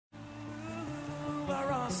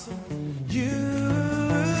awesome. You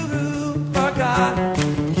are God.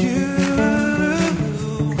 You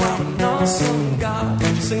are an awesome God.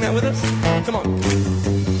 Sing that with us. Come on.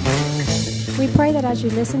 We pray that as you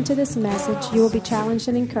listen to this message, you will be challenged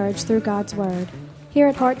and encouraged through God's Word. Here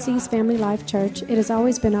at Heartsease Family Life Church, it has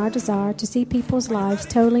always been our desire to see people's lives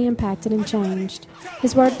totally impacted and changed.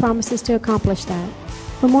 His Word promises to accomplish that.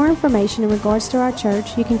 For more information in regards to our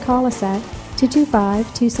church, you can call us at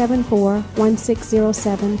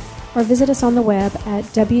 225-274-1607 or visit us on the web at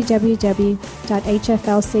www.hflc.us.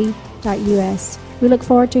 We look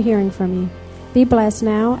forward to hearing from you. Be blessed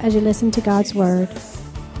now as you listen to God's Word.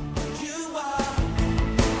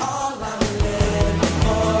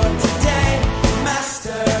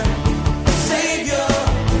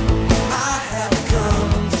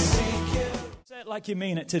 Like you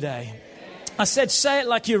mean it today. I said, say it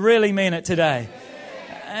like you really mean it today.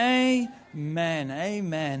 Amen,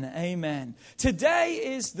 amen, amen. Today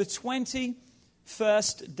is the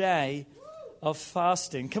 21st day of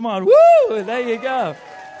fasting. Come on, woo, there you go.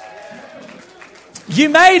 You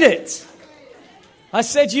made it. I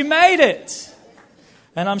said you made it.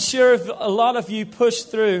 And I'm sure if a lot of you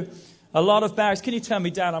pushed through a lot of barriers. Can you turn me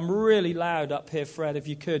down? I'm really loud up here, Fred, if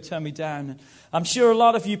you could, turn me down. I'm sure a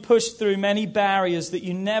lot of you pushed through many barriers that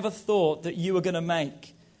you never thought that you were going to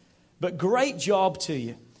make. But great job to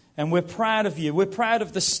you. And we're proud of you. We're proud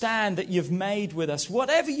of the stand that you've made with us.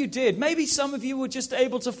 Whatever you did, maybe some of you were just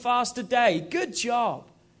able to fast a day. Good job.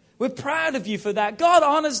 We're proud of you for that. God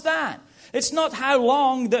honors that. It's not how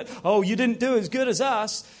long that, oh, you didn't do as good as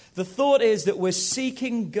us. The thought is that we're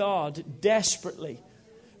seeking God desperately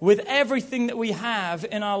with everything that we have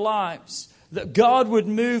in our lives, that God would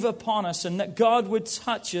move upon us and that God would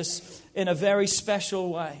touch us in a very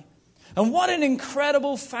special way. And what an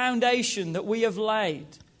incredible foundation that we have laid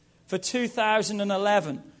for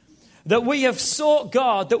 2011. That we have sought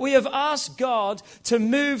God, that we have asked God to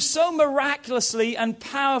move so miraculously and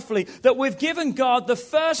powerfully, that we've given God the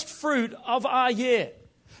first fruit of our year.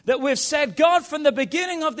 That we've said, God, from the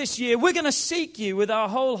beginning of this year, we're going to seek you with our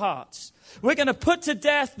whole hearts. We're going to put to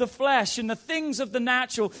death the flesh and the things of the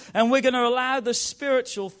natural, and we're going to allow the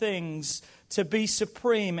spiritual things to be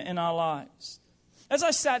supreme in our lives. As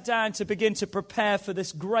I sat down to begin to prepare for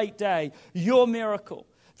this great day, your miracle,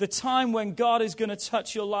 the time when God is going to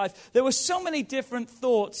touch your life, there were so many different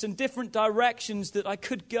thoughts and different directions that I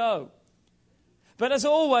could go. But as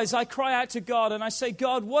always, I cry out to God and I say,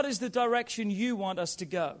 God, what is the direction you want us to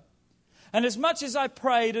go? And as much as I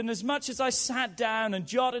prayed and as much as I sat down and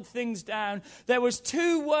jotted things down, there was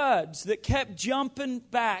two words that kept jumping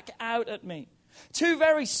back out at me. Two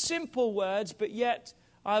very simple words, but yet,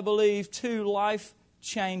 I believe, two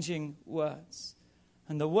life-changing words.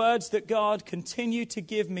 And the words that God continued to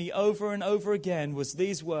give me over and over again was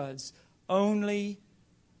these words: only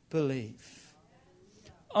believe.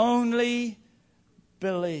 Only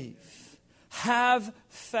believe. Have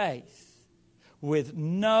faith with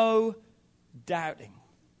no doubting.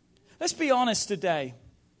 Let's be honest today.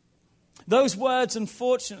 Those words,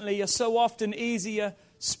 unfortunately, are so often easier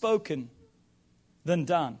spoken than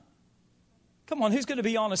done. Come on, who's going to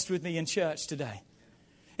be honest with me in church today?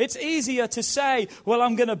 It's easier to say, well,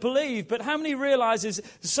 I'm going to believe, but how many realizes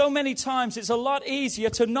so many times it's a lot easier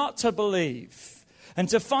to not to believe and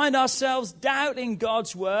to find ourselves doubting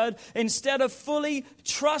God's word instead of fully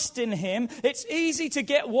trusting Him. It's easy to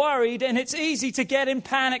get worried and it's easy to get in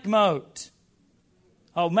panic mode.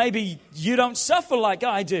 Oh, maybe you don't suffer like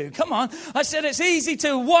I do. Come on. I said it's easy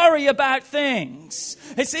to worry about things.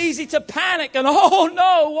 It's easy to panic and, oh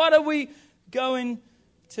no, what are we going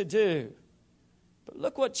to do? But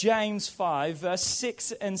look what James 5, verse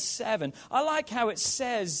 6 and 7. I like how it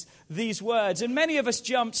says these words. And many of us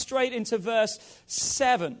jump straight into verse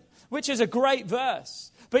 7, which is a great verse.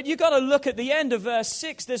 But you've got to look at the end of verse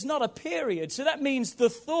 6. There's not a period. So that means the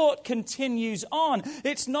thought continues on.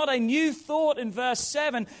 It's not a new thought in verse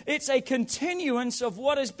 7. It's a continuance of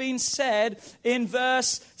what has been said in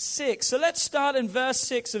verse 6. So let's start in verse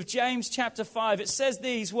 6 of James chapter 5. It says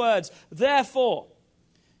these words, therefore.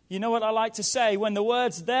 You know what I like to say? When the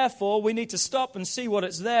word's therefore, we need to stop and see what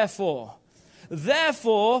it's there for.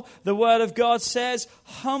 Therefore, the word of God says,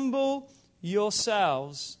 humble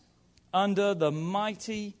yourselves under the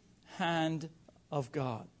mighty hand of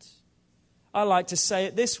God. I like to say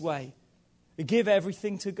it this way. Give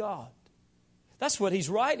everything to God. That's what he's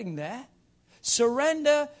writing there.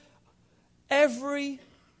 Surrender every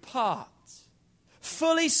part.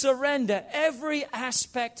 Fully surrender every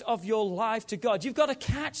aspect of your life to God. You've got to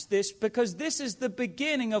catch this because this is the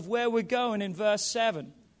beginning of where we're going in verse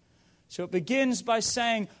 7. So it begins by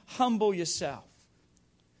saying, humble yourself.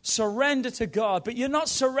 surrender to God, but you're not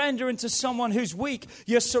surrendering to someone who's weak.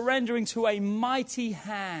 You're surrendering to a mighty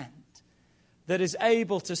hand that is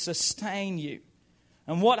able to sustain you.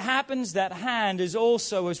 And what happens? That hand is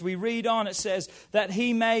also, as we read on, it says that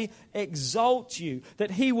he may exalt you,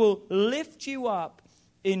 that he will lift you up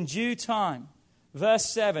in due time. Verse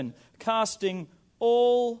 7, casting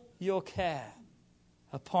all your care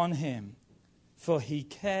upon him, for he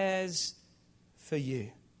cares for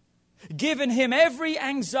you. Giving him every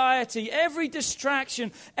anxiety, every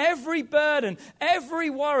distraction, every burden, every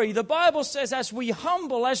worry. The Bible says as we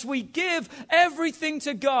humble, as we give everything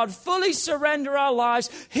to God, fully surrender our lives,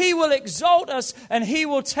 he will exalt us and he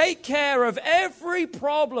will take care of every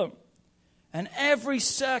problem and every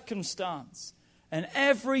circumstance and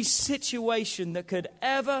every situation that could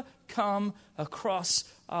ever come across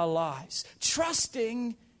our lives.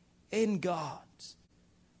 Trusting in God,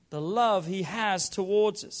 the love he has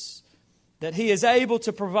towards us, that he is able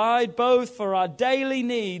to provide both for our daily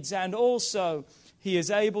needs and also he is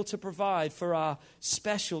able to provide for our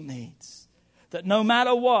special needs. That no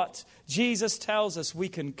matter what, Jesus tells us we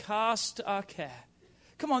can cast our care.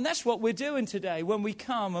 Come on, that's what we're doing today when we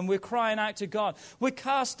come and we're crying out to God. We're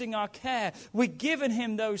casting our care. We're giving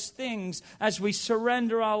him those things as we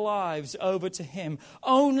surrender our lives over to him,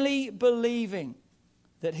 only believing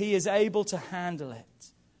that he is able to handle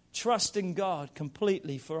it, trusting God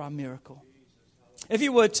completely for our miracle. If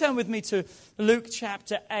you would, turn with me to Luke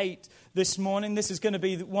chapter 8 this morning. This is going to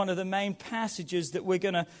be one of the main passages that we're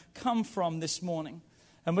going to come from this morning.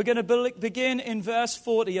 And we're going to begin in verse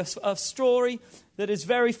 40, a story that is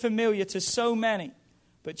very familiar to so many.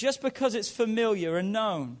 But just because it's familiar and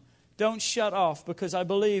known, don't shut off, because I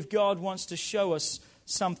believe God wants to show us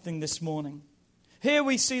something this morning. Here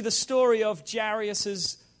we see the story of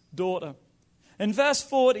Jarius' daughter. In verse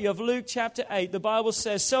 40 of Luke chapter 8, the Bible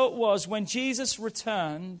says, "So it was when Jesus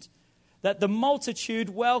returned that the multitude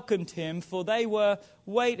welcomed him, for they were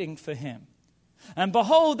waiting for him. And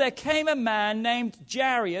behold, there came a man named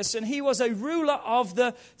Jarius, and he was a ruler of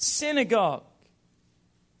the synagogue.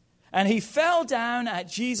 And he fell down at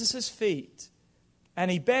Jesus' feet, and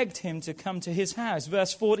he begged him to come to his house."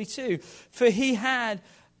 Verse 42, For he had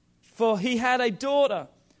a daughter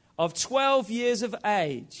of 12 years of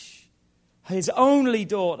age, his only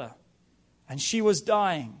daughter, and she was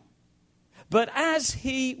dying. But as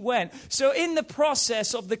he went, so in the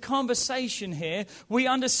process of the conversation here, we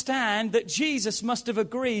understand that Jesus must have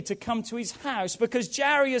agreed to come to his house, because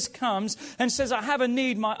Jarius comes and says, "I have a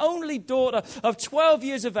need. My only daughter of 12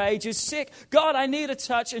 years of age is sick. God, I need a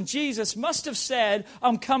touch." And Jesus must have said,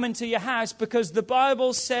 "I'm coming to your house," because the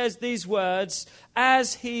Bible says these words,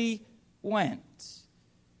 as he went.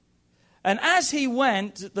 And as he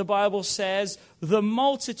went, the Bible says, the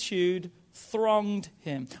multitude thronged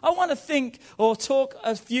him. I want to think or talk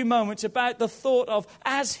a few moments about the thought of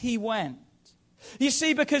as he went. You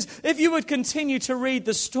see, because if you would continue to read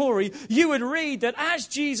the story, you would read that as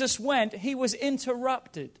Jesus went, he was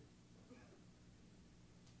interrupted.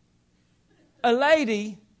 A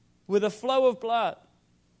lady with a flow of blood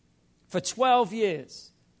for 12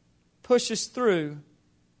 years pushes through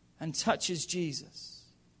and touches Jesus.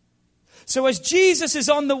 So as Jesus is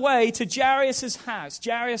on the way to Jarius' house,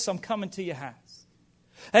 "Jarius, I'm coming to your house."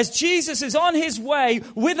 As Jesus is on his way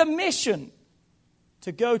with a mission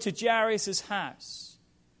to go to Jarius' house,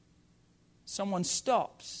 someone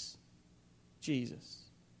stops Jesus,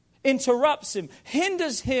 interrupts him,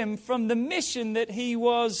 hinders him from the mission that he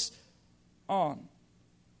was on.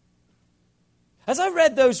 As I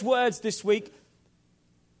read those words this week,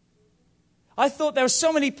 I thought there are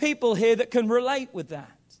so many people here that can relate with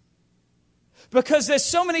that. Because there's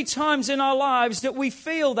so many times in our lives that we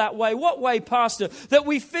feel that way. What way, Pastor? That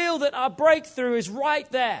we feel that our breakthrough is right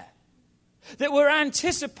there. That we're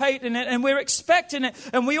anticipating it and we're expecting it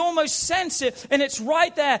and we almost sense it and it's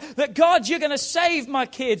right there. That God, you're going to save my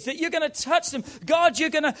kids. That you're going to touch them. God, you're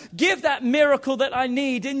going to give that miracle that I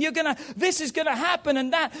need. And this is going to happen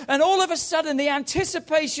and that. And all of a sudden the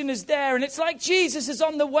anticipation is there and it's like Jesus is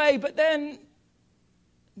on the way, but then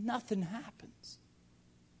nothing happens.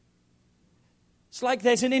 It's like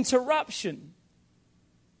there's an interruption.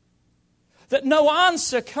 That no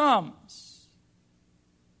answer comes.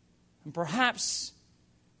 And perhaps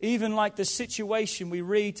even like the situation we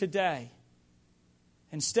read today,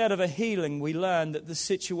 instead of a healing, we learn that the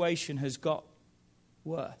situation has got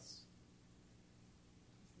worse.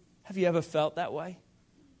 Have you ever felt that way?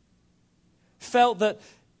 Felt that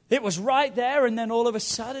it was right there and then all of a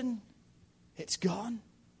sudden it's gone?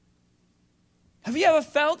 Have you ever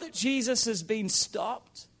felt that Jesus has been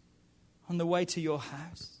stopped on the way to your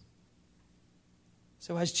house?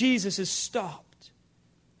 So as Jesus is stopped,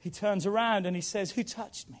 he turns around and he says, "Who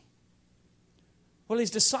touched me?" Well,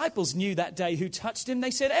 his disciples knew that day who touched him.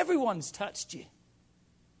 They said, "Everyone's touched you."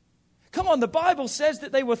 Come on, the Bible says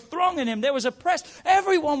that they were thronging him. There was a press.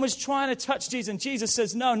 Everyone was trying to touch Jesus. And Jesus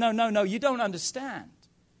says, no, you don't understand.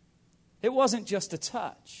 It wasn't just a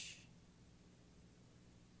touch.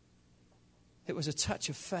 It was a touch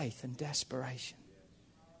of faith and desperation.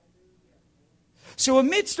 So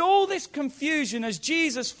amidst all this confusion, as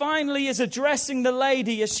Jesus finally is addressing the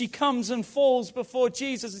lady as she comes and falls before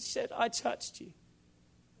Jesus, he said, "I touched you."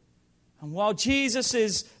 And while Jesus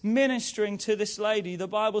is ministering to this lady, the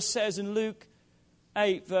Bible says in Luke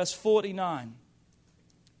 8, verse 49,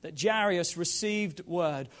 that Jarius received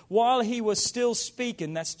word. While he was still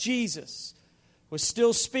speaking, that's Jesus, was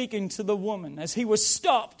still speaking to the woman, as he was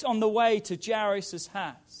stopped on the way to Jarius'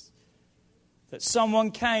 house, that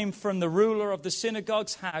someone came from the ruler of the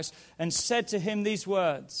synagogue's house and said to him these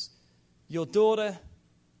words, "Your daughter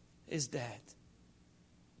is dead.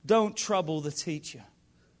 Don't trouble the teacher."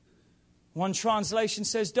 One translation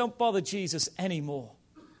says, "Don't bother Jesus anymore.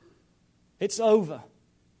 It's over.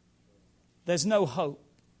 There's no hope.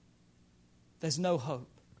 There's no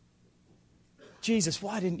hope. Jesus,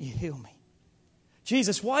 why didn't you heal me?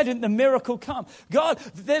 Jesus, why didn't the miracle come? God,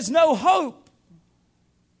 there's no hope."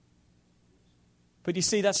 But you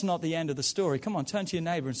see, that's not the end of the story. Come on, turn to your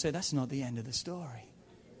neighbor and say, "That's not the end of the story."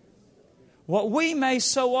 What we may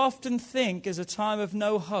so often think is a time of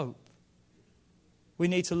no hope, we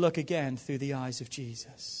need to look again through the eyes of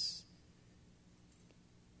Jesus.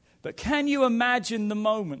 But can you imagine the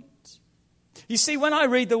moment? You see, when I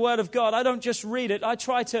read the Word of God, I don't just read it, I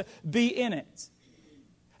try to be in it.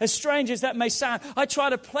 As strange as that may sound, I try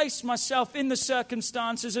to place myself in the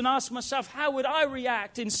circumstances and ask myself, how would I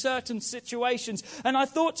react in certain situations? And I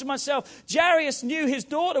thought to myself, Jarius knew his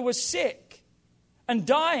daughter was sick and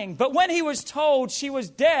dying, but when he was told she was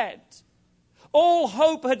dead, all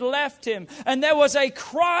hope had left him, and there was a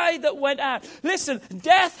cry that went out. Listen,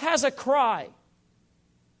 death has a cry.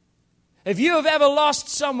 If you have ever lost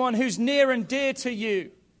someone who's near and dear to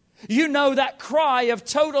you, you know that cry of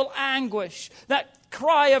total anguish, that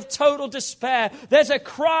cry of total despair. There's a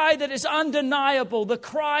cry that is undeniable, the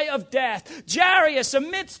cry of death. Jarius,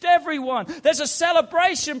 amidst everyone, there's a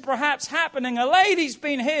celebration perhaps happening. A lady's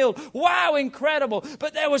been healed. Wow, incredible.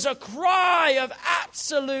 But there was a cry of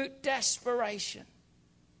absolute desperation,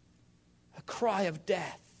 a cry of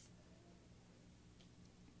death.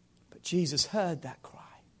 But Jesus heard that cry,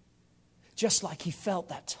 just like he felt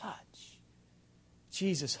that touch.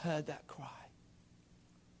 Jesus heard that cry.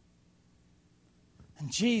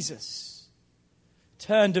 And Jesus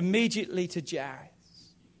turned immediately to Jarius.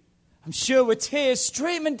 I'm sure with tears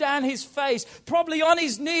streaming down his face, probably on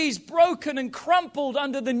his knees, broken and crumpled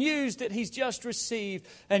under the news that he's just received.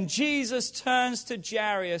 And Jesus turns to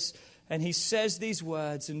Jarius and he says these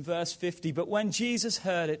words in verse 50. But when Jesus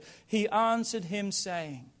heard it, he answered him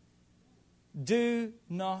saying, "Do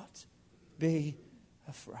not be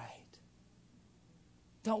afraid."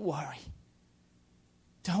 Don't worry.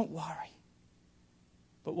 Don't worry.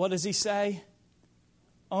 But what does he say?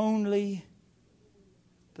 Only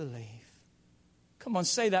believe. Come on,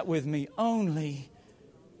 say that with me. Only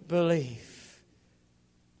believe.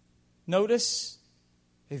 Notice,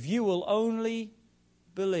 if you will only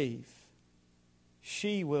believe,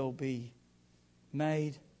 she will be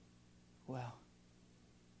made well.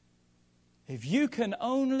 If you can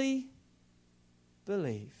only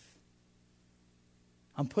believe,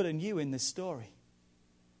 I'm putting you in this story.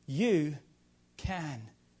 You can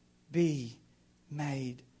be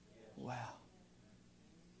made well.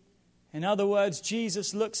 In other words,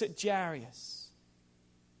 Jesus looks at Jarius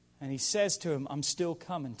and he says to him, "I'm still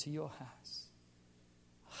coming to your house.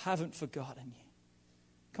 I haven't forgotten you."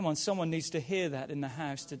 Come on, someone needs to hear that in the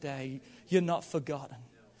house today. You're not forgotten.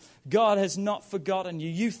 God has not forgotten you.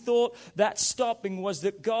 You thought that stopping was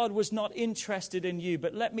that God was not interested in you.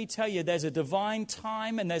 But let me tell you, there's a divine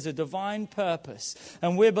time and there's a divine purpose.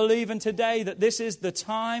 And we're believing today that this is the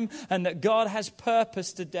time and that God has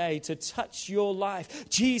purpose today to touch your life.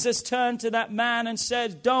 Jesus turned to that man and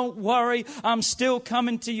said, "Don't worry, I'm still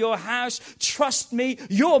coming to your house. Trust me,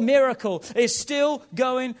 your miracle is still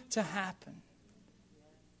going to happen."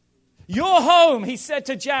 Your home, he said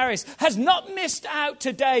to Jarius, has not missed out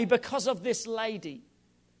today because of this lady.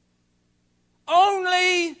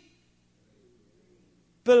 Only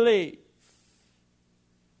believe.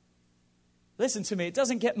 Listen to me, it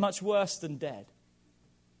doesn't get much worse than dead.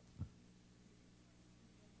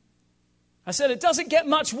 I said it doesn't get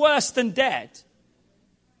much worse than dead.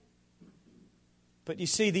 But you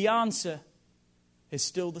see, the answer is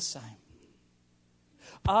still the same.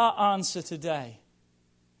 Our answer today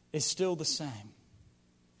is still the same.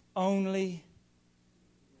 Only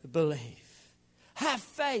believe. Have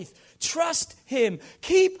faith. Trust Him.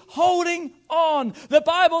 Keep holding on. The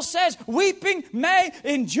Bible says weeping may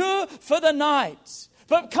endure for the night.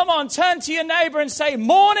 But come on, turn to your neighbor and say,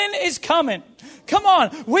 morning is coming. Come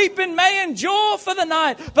on, weeping may endure for the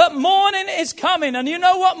night, but morning is coming. And you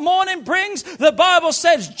know what morning brings? The Bible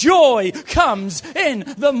says joy comes in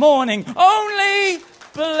the morning. Only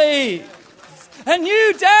believe. A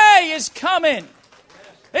new day is coming.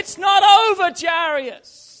 It's not over,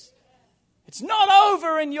 Jarius. It's not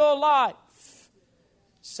over in your life.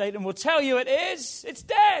 Satan will tell you it is. It's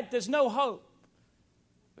dead. There's no hope.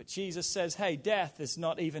 But Jesus says, hey, death is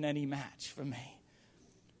not even any match for me.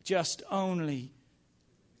 Just only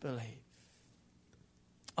believe.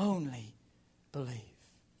 Only believe.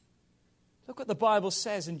 Look what the Bible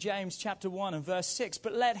says in James chapter 1 and verse 6.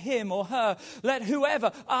 But let him or her, let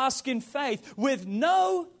whoever ask in faith with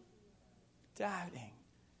no doubting.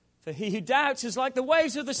 For he who doubts is like the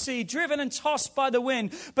waves of the sea, driven and tossed by the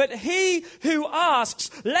wind. But he who asks,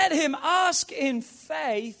 let him ask in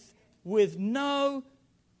faith with no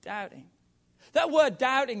doubting. That word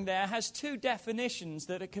doubting there has two definitions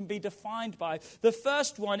that it can be defined by. The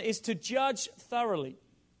first one is to judge thoroughly.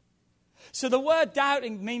 So the word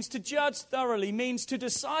doubting means to judge thoroughly, means to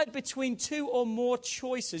decide between two or more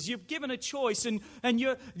choices. You've given a choice and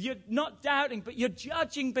you're not doubting, but you're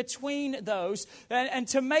judging between those. And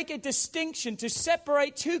to make a distinction, to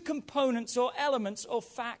separate two components or elements or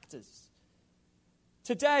factors.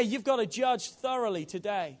 Today, you've got to judge thoroughly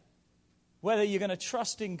today whether you're going to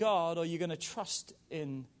trust in God or you're going to trust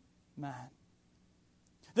in man.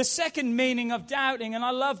 The second meaning of doubting, and I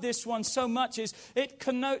love this one so much, is it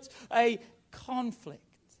connotes a conflict.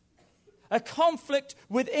 A conflict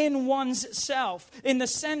within one's self, in the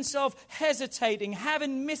sense of hesitating,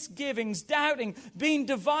 having misgivings, doubting, being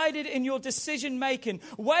divided in your decision making,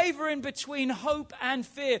 wavering between hope and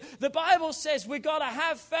fear. The Bible says we've got to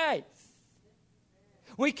have faith.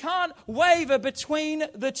 We can't waver between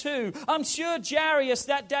the two. I'm sure Jarius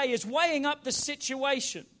that day is weighing up the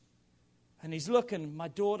situation. And he's looking, my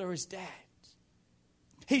daughter is dead.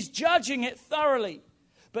 He's judging it thoroughly.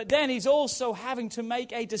 But then he's also having to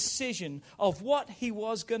make a decision of what he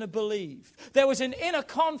was going to believe. There was an inner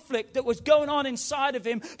conflict that was going on inside of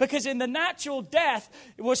him, because in the natural, death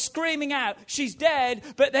was screaming out, she's dead.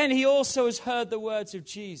 But then he also has heard the words of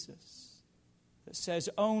Jesus that says,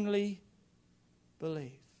 only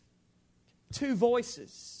believe. Two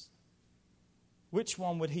voices. Which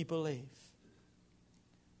one would he believe?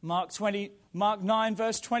 Mark 9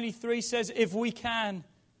 verse 23 says, if we can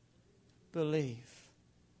believe,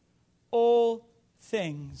 all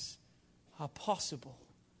things are possible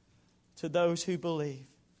to those who believe.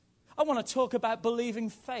 I want to talk about believing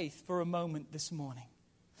faith for a moment this morning.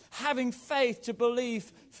 Having faith to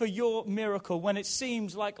believe for your miracle when it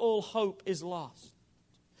seems like all hope is lost.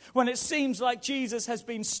 When it seems like Jesus has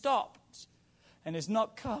been stopped and has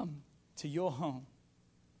not come to your home.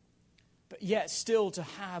 But yet still to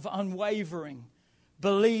have unwavering,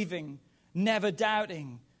 believing, never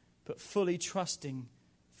doubting, but fully trusting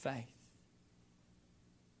faith.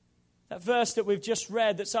 That verse that we've just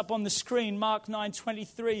read that's up on the screen, Mark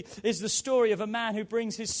 9:23, is the story of a man who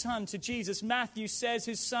brings his son to Jesus. Matthew says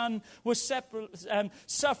his son was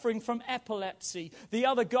suffering from epilepsy. The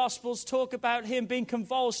other Gospels talk about him being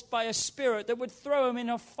convulsed by a spirit that would throw him in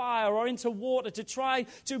a fire or into water to try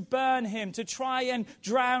to burn him, to try and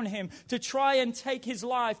drown him, to try and take his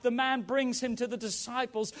life. The man brings him to the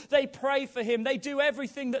disciples. They pray for him. They do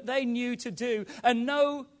everything that they knew to do, and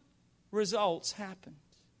no results happen.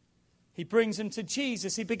 He brings him to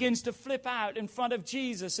Jesus. He begins to flip out in front of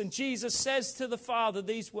Jesus. And Jesus says to the Father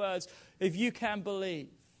these words, if you can believe,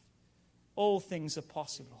 all things are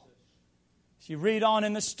possible. If you read on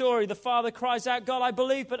in the story, the Father cries out, God, I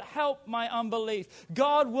believe, but help my unbelief.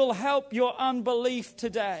 God will help your unbelief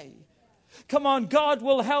today. Come on, God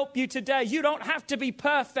will help you today. You don't have to be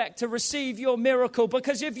perfect to receive your miracle,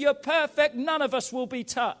 because if you're perfect, none of us will be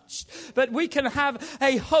touched. But we can have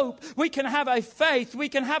a hope, we can have a faith, we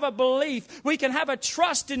can have a belief, we can have a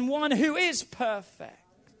trust in one who is perfect.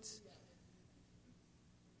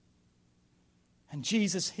 And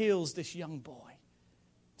Jesus heals this young boy,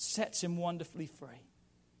 sets him wonderfully free.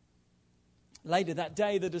 Later that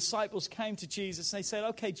day, the disciples came to Jesus and they said,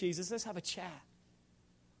 okay, Jesus, let's have a chat.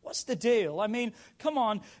 What's the deal? I mean, come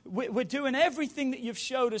on, we're doing everything that you've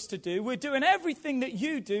showed us to do. We're doing everything that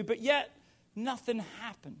you do, but yet nothing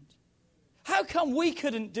happened. How come we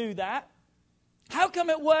couldn't do that? How come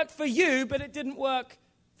it worked for you, but it didn't work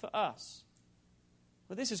for us?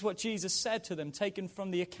 Well, this is what Jesus said to them, taken from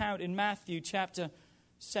the account in Matthew chapter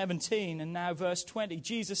 17 and now verse 20.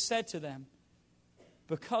 Jesus said to them,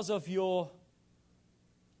 because of your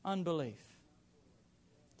unbelief.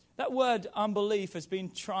 That word unbelief has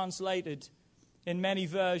been translated in many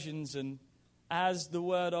versions and as the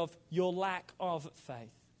word of your lack of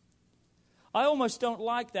faith. I almost don't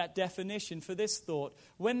like that definition for this thought.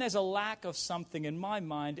 When there's a lack of something in my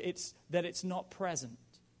mind, it's that it's not present.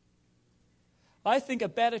 I think a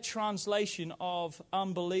better translation of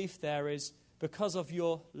unbelief there is because of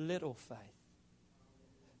your little faith.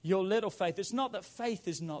 Your little faith. It's not that faith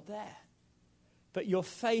is not there, but your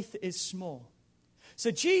faith is small.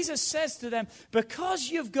 So Jesus says to them, because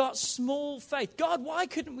you've got small faith. God, why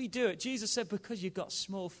couldn't we do it? Jesus said, because you've got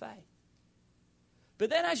small faith.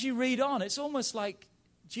 But then as you read on, it's almost like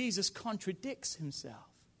Jesus contradicts himself.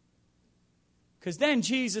 Because then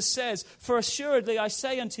Jesus says, for assuredly I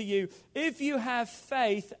say unto you, if you have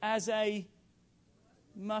faith as a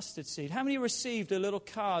mustard seed. How many received a little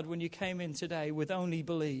card when you came in today with only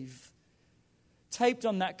believe? Taped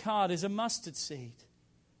on that card is a mustard seed.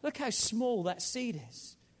 Look how small that seed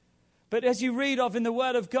is. But as you read of in the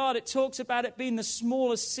Word of God, it talks about it being the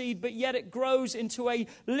smallest seed, but yet it grows into a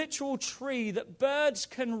literal tree that birds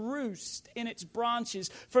can roost in its branches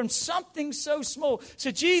from something so small.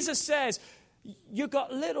 So Jesus says, you've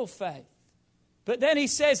got little faith. But then he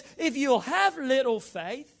says, if you'll have little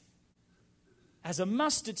faith, as a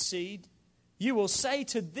mustard seed, you will say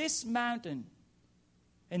to this mountain.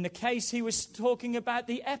 In the case he was talking about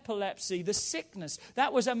the epilepsy, the sickness,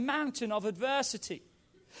 that was a mountain of adversity.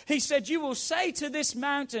 He said, you will say to this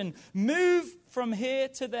mountain, move from here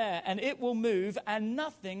to there, and it will move, and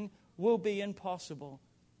nothing will be impossible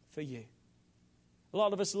for you. A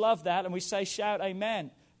lot of us love that, and we say, shout amen.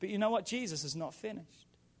 But you know what? Jesus is not finished.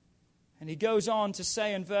 And he goes on to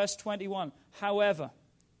say in verse 21, however,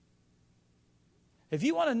 if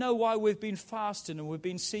you want to know why we've been fasting and we've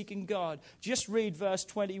been seeking God, just read verse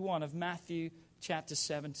 21 of Matthew chapter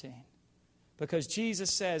 17. Because Jesus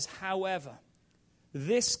says, however,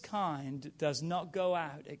 this kind does not go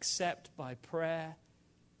out except by prayer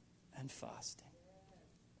and fasting.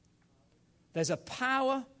 There's a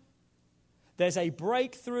power, there's a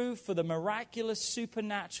breakthrough for the miraculous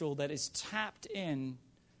supernatural that is tapped in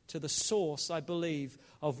to the source, I believe,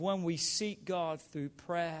 of when we seek God through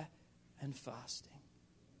prayer and fasting.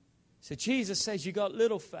 So Jesus says you got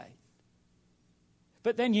little faith.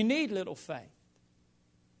 But then you need little faith.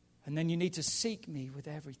 And then you need to seek me with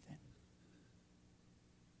everything.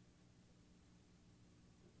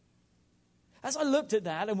 As I looked at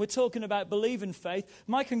that, and we're talking about believing faith,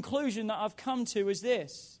 my conclusion that I've come to is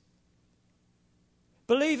this.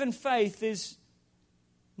 Believing faith is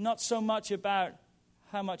not so much about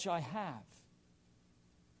how much I have.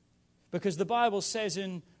 Because the Bible says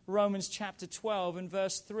in Romans chapter 12 and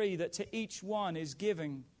verse 3 that to each one is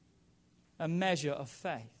given a measure of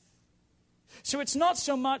faith. So it's not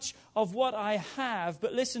so much of what I have,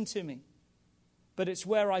 but listen to me, but it's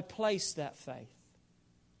where I place that faith.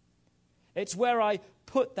 It's where I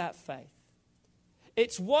put that faith.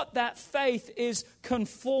 It's what that faith is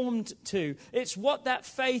conformed to. It's what that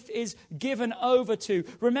faith is given over to.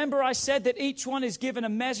 Remember I said that each one is given a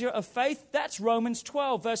measure of faith? That's Romans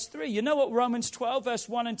 12 verse 3. You know what Romans 12 verse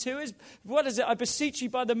 1 and 2 is? What is it? I beseech you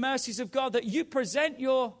by the mercies of God that you present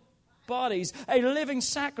your bodies a living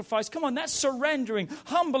sacrifice. Come on, that's surrendering,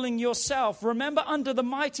 humbling yourself. Remember, under the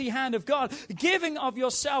mighty hand of God, giving of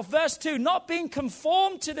yourself. Verse 2, not being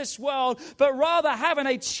conformed to this world, but rather having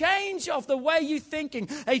a change of the way you're thinking,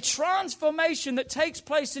 a transformation that takes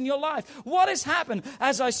place in your life. What has happened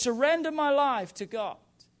as I surrender my life to God?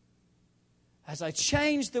 As I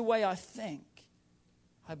change the way I think,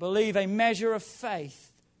 I believe a measure of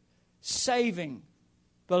faith, saving,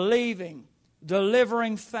 believing,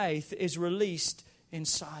 delivering faith is released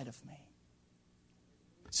inside of me.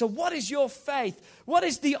 So what is your faith? What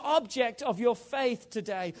is the object of your faith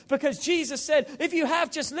today? Because Jesus said, if you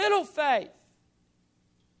have just little faith,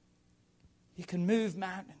 you can move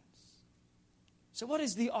mountains. So what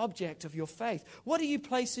is the object of your faith? What are you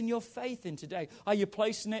placing your faith in today? Are you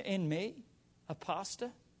placing it in me, a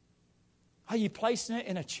pastor? Are you placing it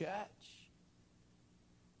in a church?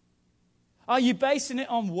 Are you basing it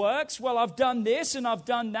on works? Well, I've done this and I've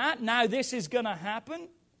done that. Now this is going to happen.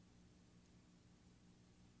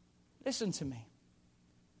 Listen to me.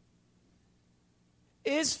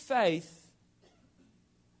 Is faith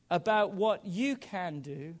about what you can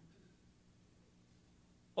do,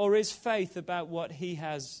 or is faith about what He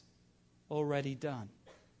has already done?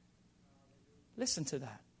 Listen to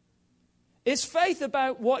that. Is faith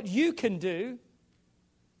about what you can do,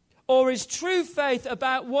 or is true faith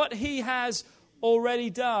about what He has already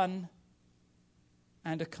done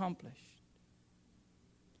and accomplished.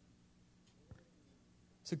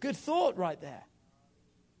 It's a good thought right there.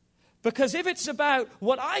 Because if it's about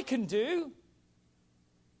what I can do,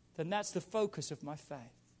 then that's the focus of my faith.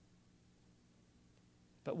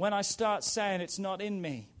 But when I start saying it's not in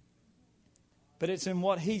me, but it's in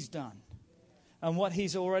what He's done and what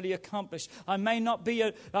He's already accomplished. I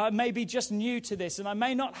may be just new to this, and I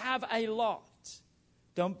may not have a lot.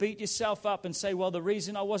 Don't beat yourself up and say, well, the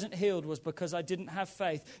reason I wasn't healed was because I didn't have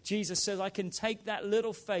faith. Jesus says, I can take that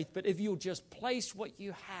little faith, but if you'll just place what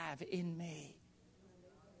you have in me,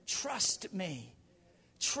 trust me,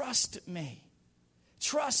 trust me,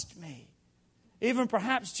 trust me. Even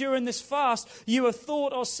perhaps during this fast, you have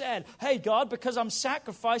thought or said, hey, God, because I'm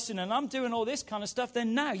sacrificing and I'm doing all this kind of stuff,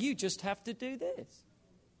 then now you just have to do this.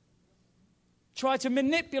 Try to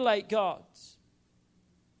manipulate God.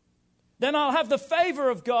 Then I'll have the favor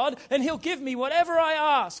of God and He'll give me whatever I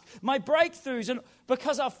ask, my breakthroughs, and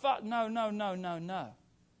because I've No.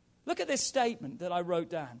 Look at this statement that I wrote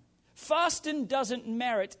down. Fasting doesn't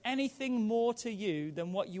merit anything more to you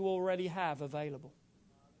than what you already have available.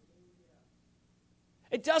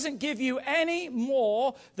 It doesn't give you any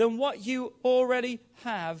more than what you already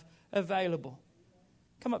have available.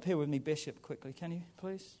 Come up here with me, Bishop, quickly. Can you,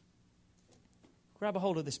 please? Grab a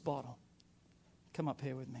hold of this bottle. Come up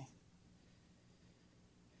here with me.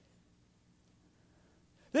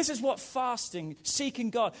 This is what fasting, seeking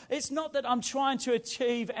God. It's not that I'm trying to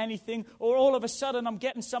achieve anything or all of a sudden I'm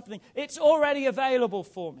getting something. It's already available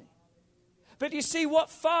for me. But you see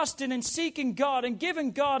what fasting and seeking God and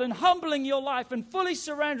giving God and humbling your life and fully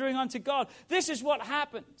surrendering unto God, this is what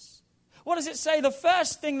happens. What does it say? The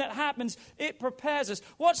first thing that happens, it prepares us.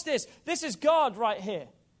 Watch this. This is God right here.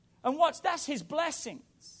 And that's His blessings.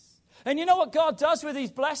 And you know what God does with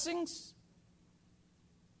these blessings?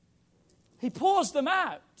 He pours them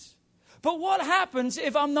out. But what happens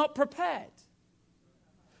if I'm not prepared?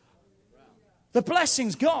 The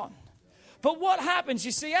blessing's gone. But what happens,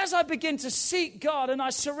 you see, as I begin to seek God and I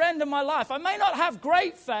surrender my life, I may not have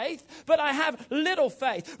great faith, but I have little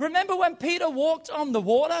faith. Remember when Peter walked on the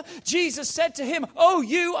water? Jesus said to him, oh,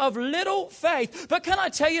 you of little faith. But can I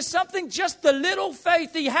tell you something? Just the little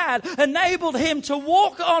faith he had enabled him to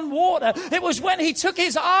walk on water. It was when he took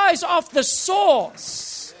his eyes off the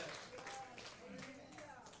source.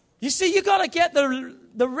 You see, you got to get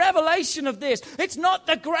the revelation of this. It's not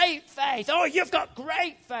the great faith. Oh, you've got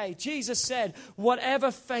great faith. Jesus said,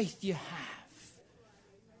 whatever faith you have,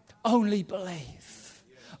 only believe.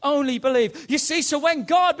 Only believe. You see, so when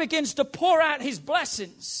God begins to pour out His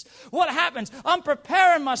blessings, what happens? I'm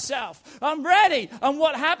preparing myself. I'm ready. And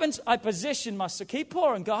what happens? I position myself. Keep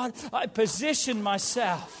pouring, God. I position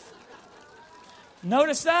myself.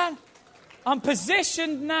 Notice that? I'm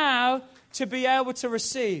positioned now to be able to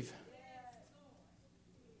receive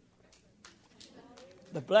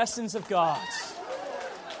the blessings of God.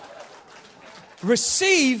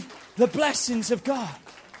 Receive the blessings of God.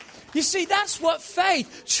 You see, that's what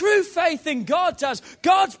faith, true faith in God does.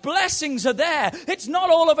 God's blessings are there. It's not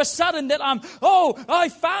all of a sudden that I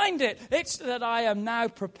find it. It's that I am now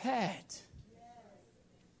prepared.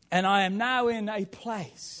 And I am now in a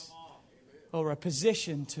place or a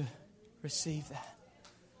position to receive that.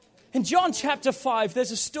 In John chapter 5,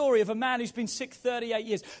 there's a story of a man who's been sick 38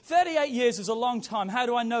 years. 38 years is a long time. How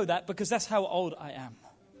do I know that? Because that's how old I am.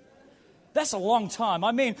 That's a long time.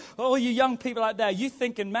 I mean, all you young people out there, you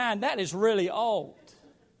thinking, man, that is really old.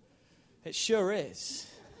 It sure is.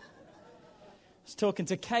 I was talking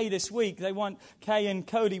to Kay this week. Kay and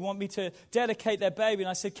Cody want me to dedicate their baby. And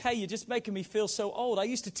I said, Kay, you're just making me feel so old. I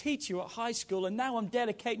used to teach you at high school, and now I'm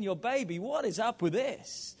dedicating your baby. What is up with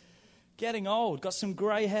this? Getting old, got some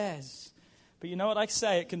gray hairs. But you know what I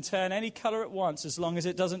say? It can turn any color at once as long as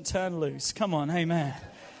it doesn't turn loose. Come on, amen.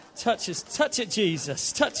 Touch it,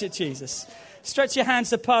 Jesus. Touch it, Jesus. Stretch your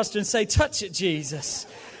hands to Pastor and say, touch it, Jesus.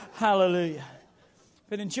 Hallelujah.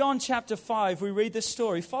 But in John chapter 5, we read this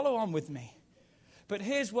story. Follow on with me. But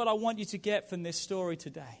here's what I want you to get from this story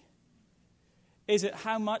today. Is it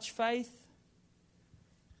how much faith,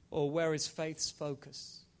 or where is faith's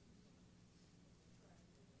focus?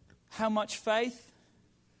 How much faith,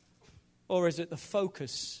 or is it the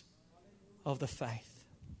focus of the faith?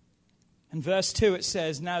 In verse 2 it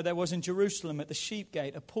says, now there was in Jerusalem at the sheep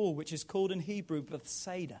gate a pool which is called in Hebrew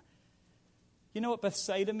Bethsaida. You know what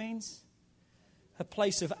Bethsaida means? A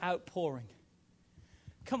place of outpouring.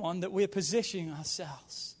 Come on, that we're positioning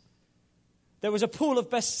ourselves. There was a pool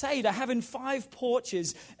of Bethsaida having 5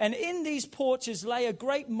 porches, and in these porches lay a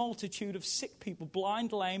great multitude of sick people,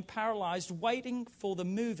 blind, lame, paralyzed, waiting for the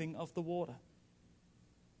moving of the water.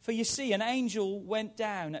 For you see, an angel went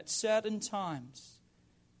down at certain times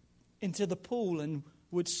into the pool and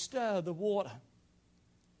would stir the water.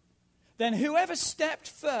 Then whoever stepped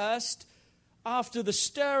first after the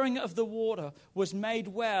stirring of the water was made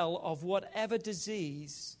well of whatever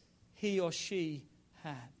disease he or she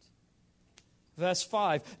had. Verse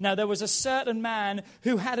 5. Now there was a certain man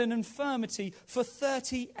who had an infirmity for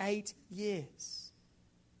 38 years.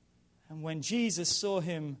 And when Jesus saw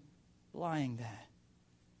him lying there,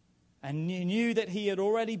 and knew that he had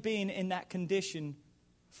already been in that condition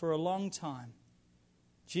for a long time,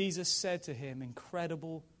 Jesus said to him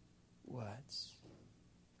incredible words.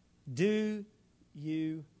 Do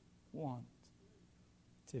you want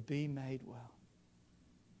to be made well?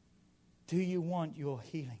 Do you want your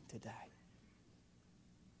healing today?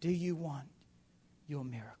 Do you want your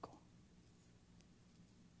miracle?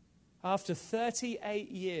 After 38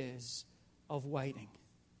 years of waiting,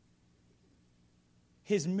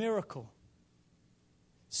 his miracle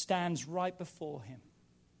stands right before him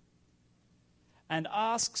and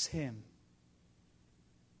asks him,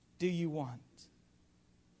 do you want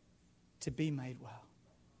to be made well?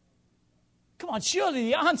 Come on, surely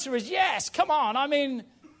the answer is yes. Come on, I mean,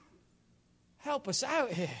 help us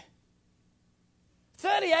out here.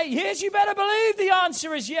 38 years, you better believe the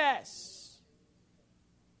answer is yes.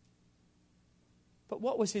 But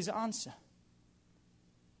what was his answer?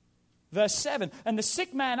 Verse 7, and the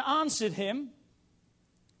sick man answered him,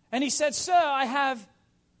 and he said, Sir, I have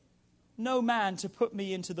no man to put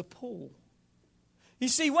me into the pool. You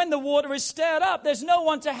see, when the water is stirred up, there's no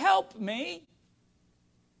one to help me.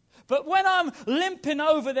 But when I'm limping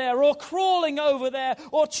over there or crawling over there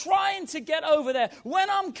or trying to get over there, when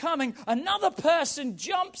I'm coming, another person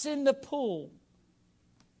jumps in the pool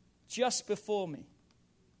just before me.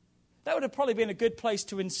 That would have probably been a good place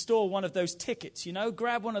to install one of those tickets, you know.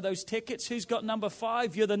 Grab one of those tickets. Who's got number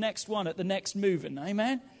 5? You're the next one at the next moving.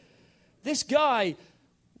 Amen? This guy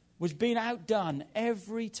was being outdone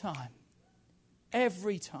every time.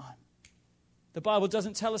 Every time. The Bible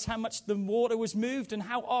doesn't tell us how much the water was moved and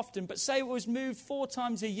how often, but say it was moved 4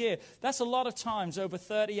 times a year. That's a lot of times over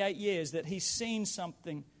 38 years that he's seen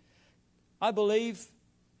something. I believe,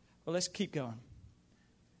 well, let's keep going.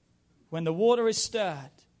 When the water is stirred,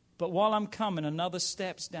 but while I'm coming, another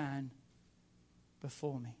steps down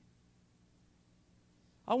before me.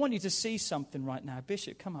 I want you to see something right now.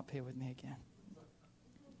 Bishop, come up here with me again.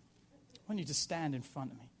 I want you to stand in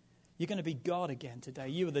front of me. You're going to be God again today.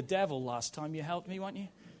 You were the devil last time you helped me, weren't you?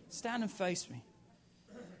 Stand and face me.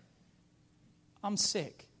 I'm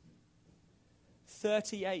sick.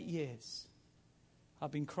 38 years.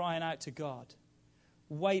 I've been crying out to God,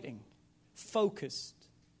 waiting, focused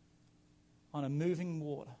on a moving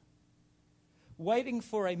water, waiting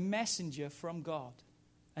for a messenger from God,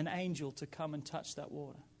 an angel to come and touch that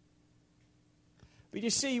water. But you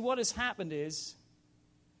see, what has happened is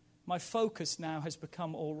my focus now has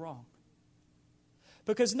become all wrong.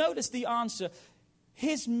 Because notice the answer.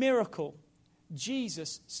 His miracle,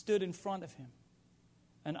 Jesus stood in front of him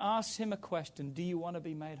and asked him a question, do you want to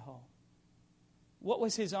be made whole? What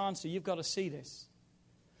was his answer? You've got to see this.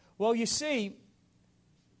 Well, you see,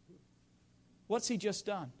 what's he just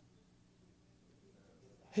done?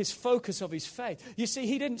 His focus of his faith. You see,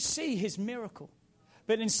 he didn't see his miracle.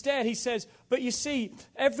 But instead he says, but you see,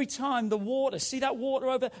 every time the water, see that water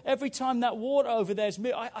over there? Every time that water over there is,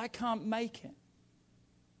 I can't make it.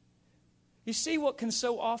 You see what can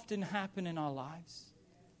so often happen in our lives?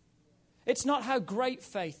 It's not how great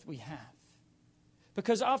faith we have.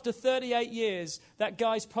 Because after 38 years, that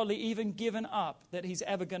guy's probably even given up that he's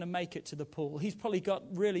ever going to make it to the pool. He's probably got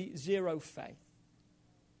really zero faith.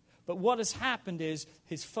 But what has happened is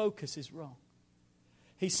his focus is wrong.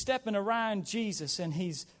 He's stepping around Jesus and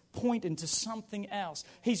he's pointing to something else.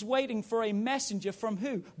 He's waiting for a messenger from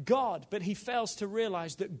who? God. But he fails to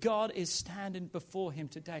realize that God is standing before him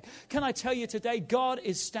today. Can I tell you today, God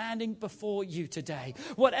is standing before you today.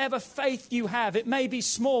 Whatever faith you have, it may be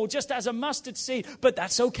small, just as a mustard seed, but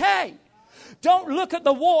that's okay. Don't look at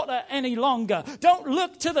the water any longer. Don't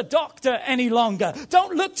look to the doctor any longer.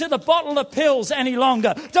 Don't look to the bottle of pills any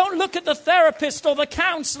longer. Don't look at the therapist or the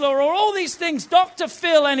counselor or all these things, Dr.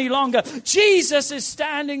 Phil, any longer. Jesus is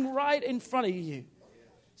standing right in front of you.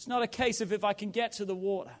 It's not a case of if I can get to the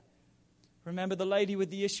water. Remember the lady with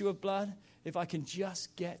the issue of blood? If I can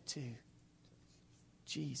just get to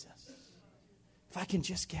Jesus. If I can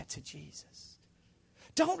just get to Jesus.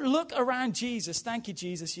 Don't look around Jesus. Thank you,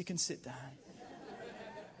 Jesus. You can sit down.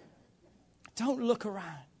 Don't look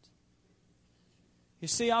around. You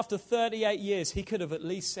see, after 38 years, he could have at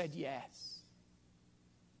least said yes.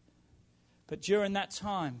 But during that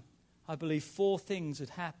time, I believe 4 things had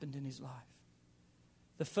happened in his life.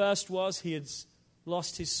 The first was he had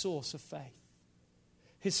lost his source of faith.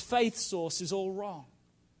 His faith source is all wrong.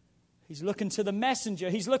 He's looking to the messenger.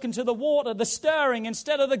 He's looking to the water, the stirring,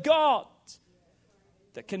 instead of the God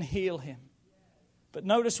that can heal him. But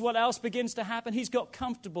notice what else begins to happen. He's got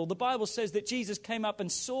comfortable. The Bible says that Jesus came up and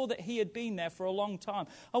saw that he had been there for a long time.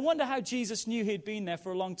 I wonder how Jesus knew he had been there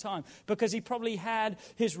for a long time. Because he probably had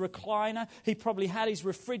his recliner. He probably had his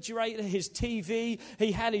refrigerator, his TV.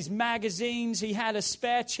 He had his magazines. He had a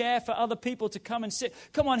spare chair for other people to come and sit.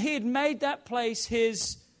 Come on, he had made that place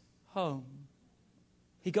his home.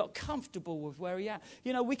 He got comfortable with where he at.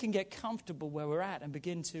 You know, we can get comfortable where we're at and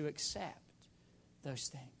begin to accept those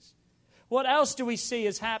things. What else do we see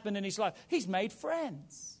has happened in his life? He's made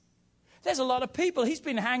friends. There's a lot of people. He's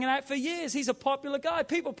been hanging out for years. He's a popular guy.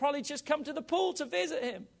 People probably just come to the pool to visit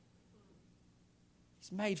him.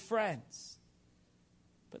 He's made friends.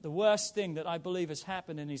 But the worst thing that I believe has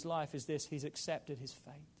happened in his life is this: he's accepted his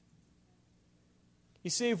fate.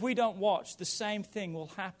 You see, if we don't watch, the same thing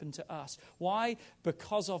will happen to us. Why?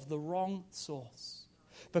 Because of the wrong source.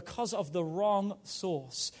 Because of the wrong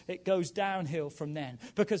source, it goes downhill from then.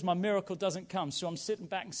 Because my miracle doesn't come. So I'm sitting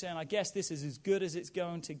back and saying, I guess this is as good as it's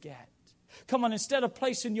going to get. Come on, instead of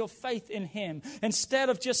placing your faith in him, instead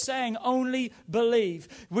of just saying only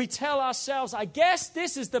believe, we tell ourselves, I guess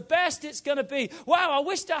this is the best it's going to be. Wow, I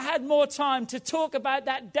wished I had more time to talk about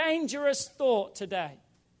that dangerous thought today.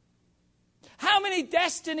 How many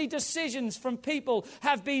destiny decisions from people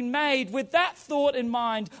have been made with that thought in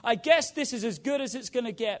mind? I guess this is as good as it's going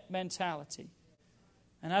to get mentality.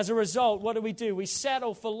 And as a result, what do? We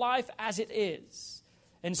settle for life as it is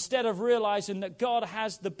instead of realizing that God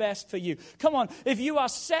has the best for you. Come on, if you are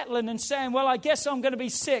settling and saying, well, I guess I'm going to be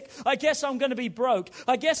sick. I guess I'm going to be broke.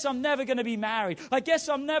 I guess I'm never going to be married. I guess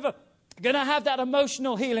I'm never going to have that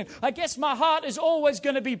emotional healing. I guess my heart is always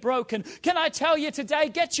going to be broken. Can I tell you today,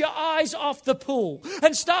 get your eyes off the pool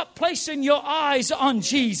and start placing your eyes on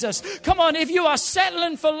Jesus. Come on, if you are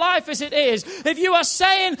settling for life as it is, if you are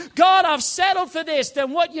saying, God, I've settled for this,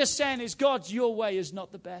 then what you're saying is, God, your way is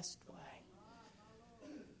not the best way.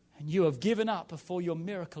 And you have given up before your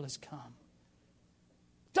miracle has come.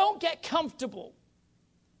 Don't get comfortable.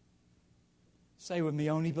 Say with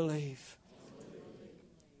me, only believe.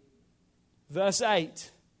 Verse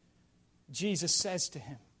 8, Jesus says to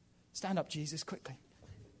him, stand up, Jesus, quickly.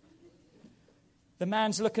 The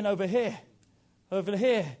man's looking over here.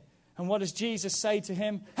 And what does Jesus say to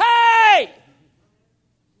him? Hey!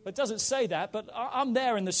 It doesn't say that, but I'm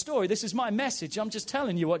there in the story. This is my message. I'm just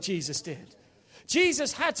telling you what Jesus did.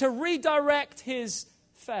 Jesus had to redirect his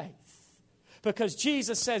faith because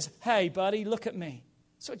Jesus says, hey, buddy, look at me.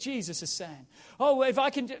 That's what Jesus is saying. Oh, if I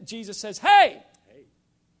can do... Jesus says, hey!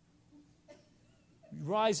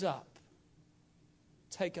 Rise up,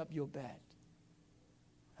 take up your bed,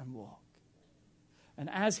 and walk. And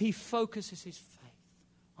as he focuses his faith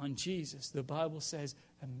on Jesus, the Bible says,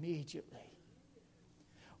 immediately.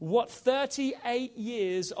 What 38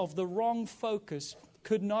 years of the wrong focus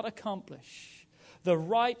could not accomplish, the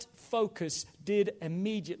right focus did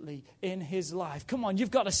immediately in his life. Come on,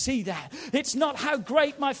 you've got to see that. It's not how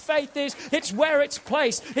great my faith is, it's where it's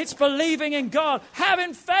placed. It's believing in God,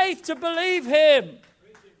 having faith to believe him,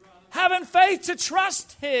 having faith to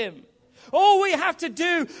trust him. All we have to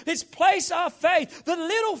do is place our faith, the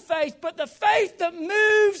little faith, but the faith that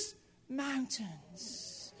moves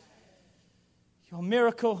mountains. Your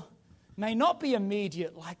miracle may not be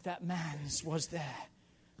immediate like that man's was there.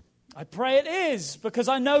 I pray it is, because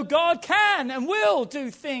I know God can and will do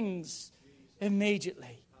things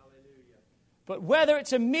immediately. But whether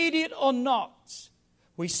it's immediate or not,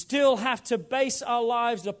 we still have to base our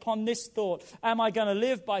lives upon this thought. Am I going to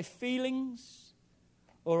live by feelings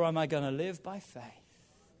or am I going to live by faith?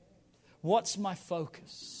 What's my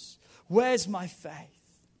focus? Where's my faith?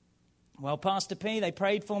 Well, Pastor P, they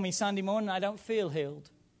prayed for me Sunday morning. I don't feel healed.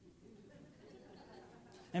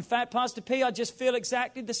 In fact, Pastor P, I just feel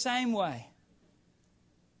exactly the same way.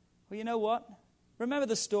 Well, you know what? Remember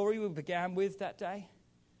the story we began with that day?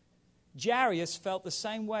 Jarius felt the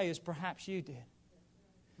same way as perhaps you did.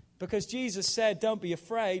 Because Jesus said, don't be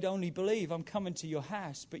afraid, only believe. I'm coming to your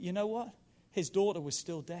house. But you know what? His daughter was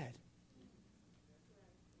still dead.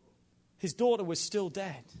 His daughter was still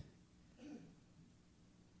dead.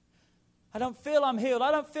 I don't feel I'm healed.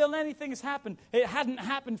 I don't feel anything has happened. It hadn't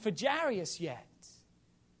happened for Jarius yet.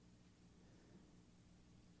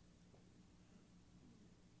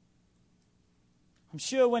 I'm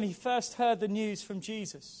sure when he first heard the news from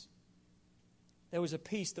Jesus, there was a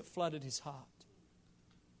peace that flooded his heart.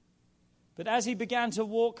 But as he began to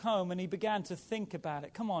walk home and he began to think about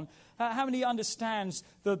it, come on, how many understands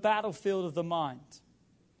the battlefield of the mind?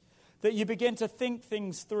 that you begin to think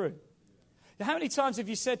things through. How many times have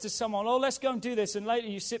you said to someone, oh, let's go and do this, and later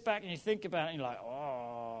you sit back and you think about it and you're like,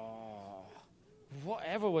 oh,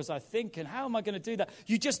 whatever was I thinking? How am I going to do that?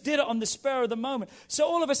 You just did it on the spur of the moment. So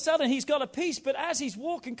all of a sudden he's got a peace, but as he's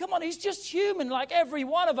walking, come on, he's just human like every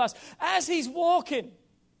one of us. As he's walking,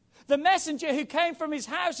 the messenger who came from his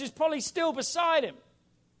house is probably still beside him,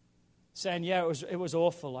 saying, yeah, it was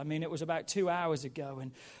awful. I mean, it was about 2 hours ago.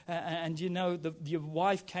 And you know, your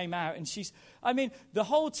wife came out and the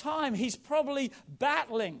whole time he's probably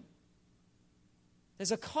battling.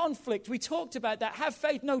 There's a conflict. We talked about that. Have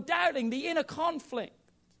faith, no doubting, the inner conflict.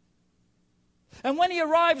 And when he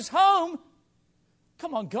arrives home,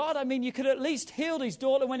 come on, God, you could at least heal his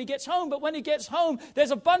daughter when he gets home. But when he gets home, there's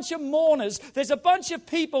a bunch of mourners. There's a bunch of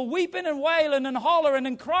people weeping and wailing and hollering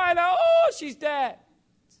and crying out, oh, she's dead.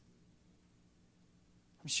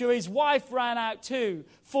 I'm sure his wife ran out too,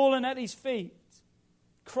 falling at his feet,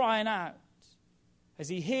 crying out as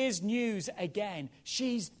he hears news again.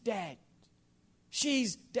 She's dead.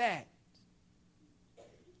 She's dead.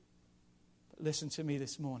 But listen to me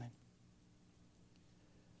this morning.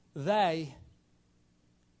 They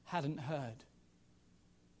hadn't heard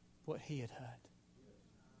what he had heard.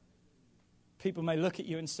 People may look at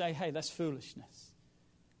you and say, hey, that's foolishness.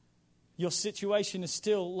 Your situation is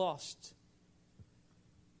still lost.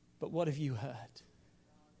 But what have you heard?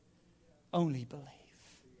 Only believe.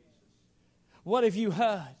 What have you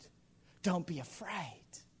heard? Don't be afraid.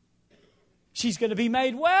 She's going to be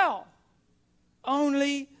made well.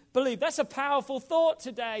 Only believe. That's a powerful thought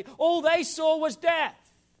today. All they saw was death.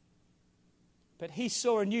 But he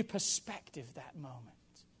saw a new perspective that moment.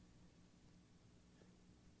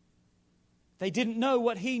 They didn't know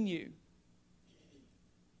what he knew.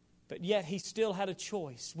 But yet he still had a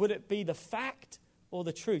choice. Would it be the fact or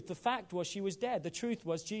the truth? The fact was she was dead. The truth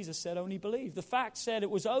was Jesus said only believe. The fact said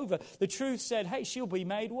it was over. The truth said, hey, she'll be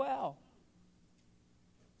made well.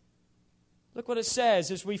 Look what it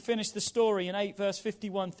says as we finish the story in 8 verse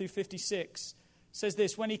 51 through 56. It says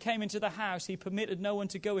this, when he came into the house, he permitted no one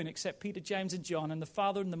to go in except Peter, James and John and the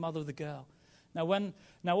father and the mother of the girl.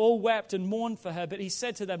 Now all wept and mourned for her, but he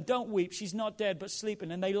said to them, don't weep, she's not dead but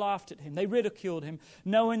sleeping. And they laughed at him. They ridiculed him,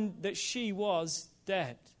 knowing that she was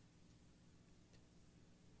dead.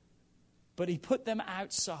 But he put them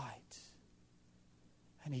outside,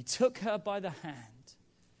 and he took her by the hand,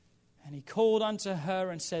 and he called unto her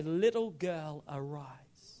and said, little girl, arise.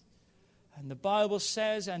 And the Bible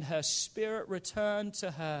says, and her spirit returned to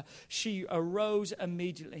her. She arose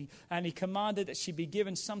immediately, and he commanded that she be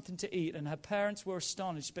given something to eat, and her parents were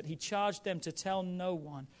astonished, but he charged them to tell no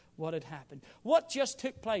one what had happened. What just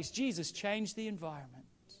took place? Jesus changed the environment.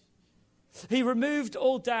 He removed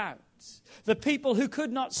all doubt. The people who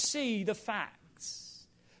could not see the facts,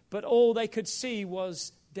 but all they could see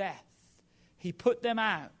was death. He put them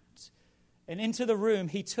out, and into the room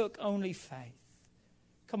he took only faith.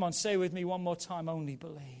 Come on, say with me one more time, only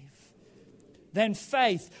believe. Then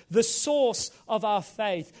faith, the source of our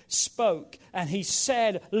faith, spoke. And he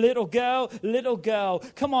said, little girl,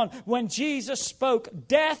 come on. When Jesus spoke,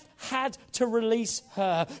 death had to release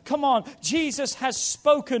her. Come on, Jesus has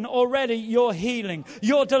spoken already your healing,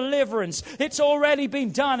 your deliverance. It's already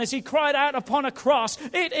been done. As he cried out upon a cross,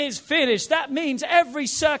 it is finished. That means every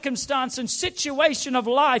circumstance and situation of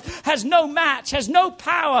life has no match, has no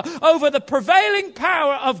power over the prevailing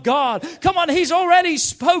power of God. Come on, he's already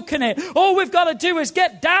spoken it. All we've got to do is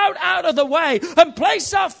get doubt out of the way and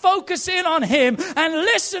place our focus in on him and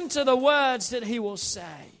listen to the words that he will say.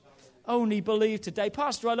 Only believe today.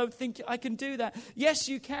 Pastor, I don't think I can do that. Yes,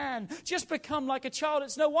 you can. Just become like a child.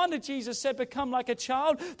 It's no wonder Jesus said become like a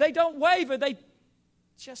child. They don't waver. They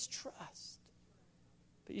just trust.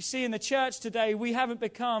 But you see, in the church today, we haven't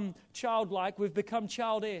become childlike. We've become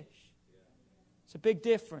childish. It's a big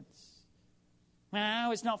difference.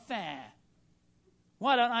 Well, it's not fair.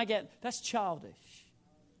 Why don't I get... That's childish.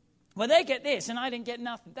 Well, they get this and I didn't get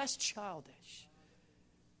nothing. That's childish.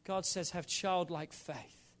 God says have childlike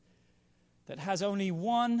faith that has only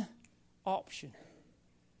one option,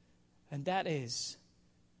 and that is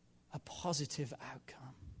a positive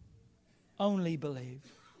outcome. Only believe.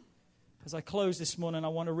 As I close this morning, I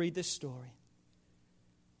want to read this story.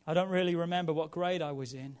 I don't really remember what grade I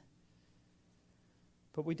was in,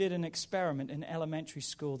 but we did an experiment in elementary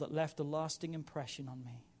school that left a lasting impression on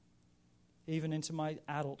me, even into my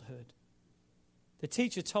adulthood. The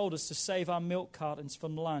teacher told us to save our milk cartons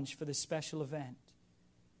from lunch for this special event.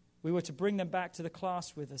 We were to bring them back to the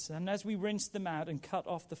class with us, and as we rinsed them out and cut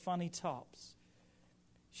off the funny tops,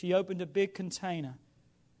 she opened a big container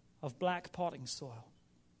of black potting soil.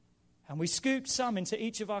 And we scooped some into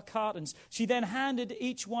each of our cartons. She then handed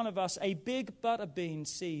each one of us a big butter bean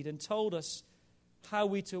seed and told us how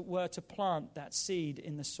we were to plant that seed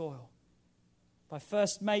in the soil. By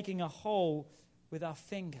first making a hole with our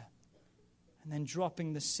finger and then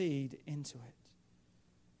dropping the seed into it.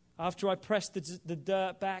 After I pressed the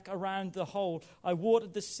dirt back around the hole, I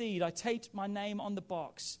watered the seed. I taped my name on the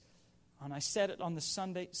box and I set it on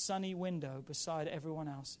the sunny window beside everyone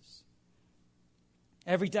else's.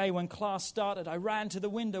 Every day when class started, I ran to the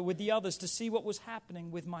window with the others to see what was happening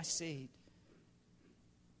with my seed.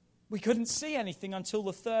 We couldn't see anything until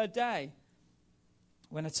the third day,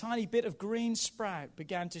 when a tiny bit of green sprout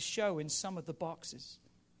began to show in some of the boxes.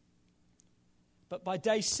 But by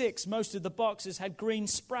day 6, most of the boxes had green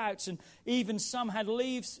sprouts, and even some had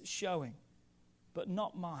leaves showing, but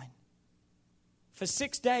not mine. For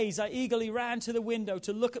 6 days, I eagerly ran to the window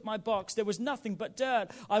to look at my box. There was nothing but dirt.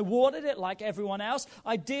 I watered it like everyone else.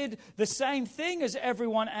 I did the same thing as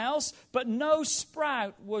everyone else, but no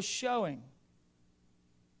sprout was showing.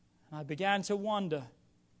 And I began to wonder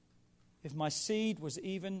if my seed was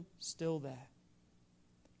even still there.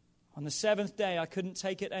 On the 7th day, I couldn't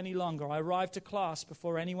take it any longer. I arrived to class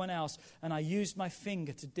before anyone else, and I used my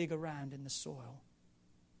finger to dig around in the soil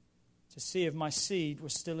to see if my seed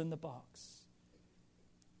was still in the box.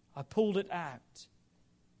 I pulled it out,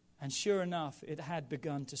 and sure enough, it had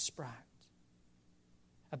begun to sprout.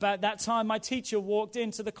 About that time, my teacher walked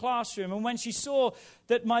into the classroom, and when she saw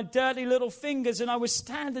that my dirty little fingers and I was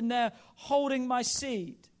standing there holding my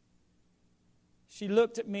seed, she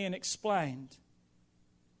looked at me and explained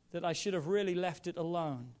that I should have really left it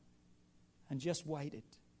alone and just waited.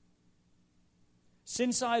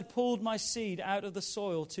 Since I had pulled my seed out of the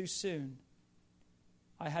soil too soon,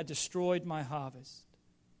 I had destroyed my harvest.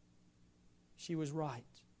 She was right.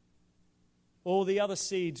 All the other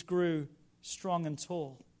seeds grew strong and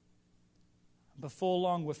tall. Before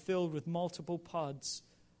long were filled with multiple pods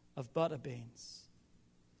of butter beans,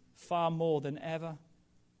 far more than ever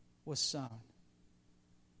was sown.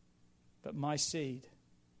 But my seed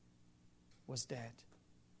was dead.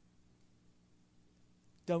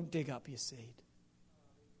 Don't dig up your seed.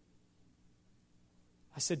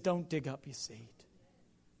 I said, don't dig up your seed.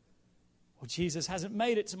 Well, Jesus hasn't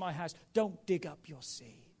made it to my house. Don't dig up your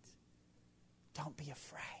seed. Don't be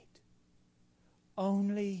afraid.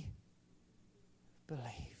 Only believe.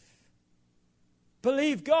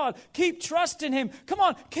 Believe God. Keep trusting Him. Come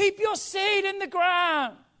on, keep your seed in the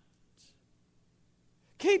ground.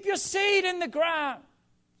 Keep your seed in the ground.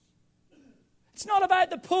 It's not about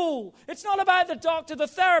the pool. It's not about the doctor, the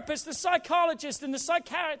therapist, the psychologist, and the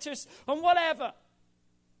psychiatrist, and whatever.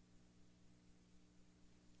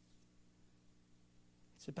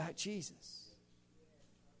 It's about Jesus.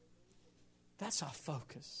 That's our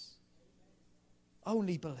focus.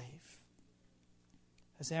 Only believe.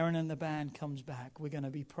 As Aaron and the band comes back, we're going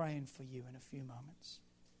to be praying for you in a few moments.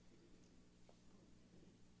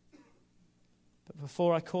 But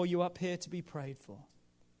before I call you up here to be prayed for,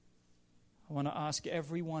 I want to ask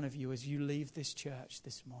every one of you as you leave this church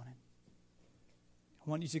this morning. I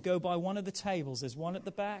want you to go by one of the tables. There's one at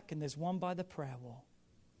the back and there's one by the prayer wall.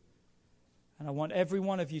 And I want every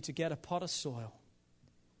one of you to get a pot of soil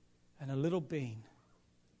and a little bean.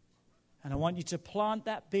 And I want you to plant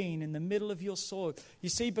that bean in the middle of your soil. You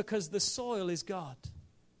see, because the soil is God.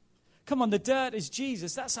 Come on, the dirt is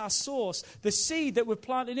Jesus. That's our source. The seed that we're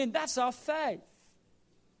planted in, that's our faith.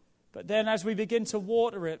 But then as we begin to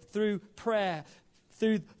water it through prayer,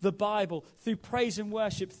 through the Bible, through praise and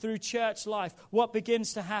worship, through church life, what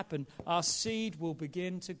begins to happen? Our seed will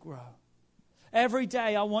begin to grow. Every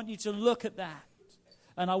day I want you to look at that.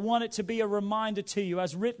 And I want it to be a reminder to you,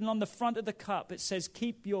 as written on the front of the cup, it says,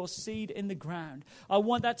 keep your seed in the ground. I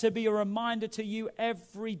want that to be a reminder to you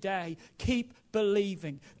every day. Keep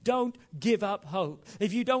believing. Don't give up hope.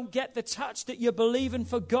 If you don't get the touch that you're believing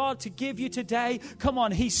for God to give you today, come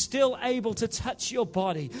on, He's still able to touch your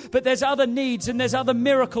body. But there's other needs and there's other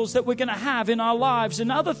miracles that we're going to have in our lives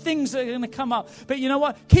and other things that are going to come up. But you know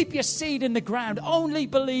what? Keep your seed in the ground. Only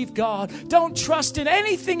believe God. Don't trust in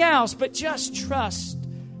anything else, but just trust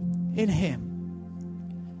in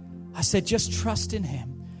Him. I said, just trust in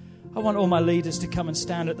Him. I want all my leaders to come and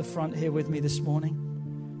stand at the front here with me this morning.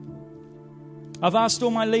 I've asked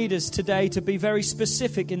all my leaders today to be very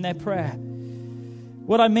specific in their prayer.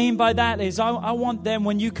 What I mean by that is I want them,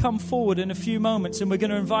 when you come forward in a few moments and we're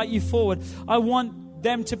going to invite you forward, I want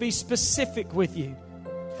them to be specific with you.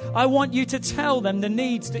 I want you to tell them the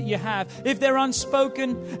needs that you have. If they're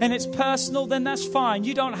unspoken and it's personal, then that's fine.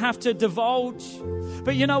 You don't have to divulge.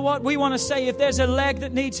 But you know what? We want to say if there's a leg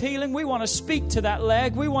that needs healing, we want to speak to that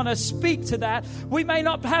leg. We want to speak to that. We may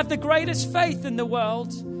not have the greatest faith in the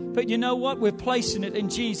world, but you know what? We're placing it in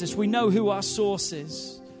Jesus. We know who our source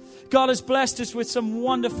is. God has blessed us with some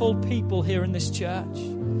wonderful people here in this church.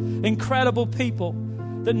 Incredible people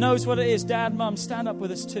that knows what it is. Dad, Mum, stand up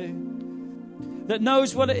with us too. That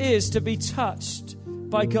knows what it is to be touched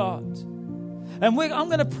by God. And I'm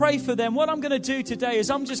going to pray for them. What I'm going to do today is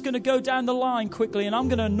I'm just going to go down the line quickly and I'm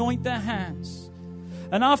going to anoint their hands.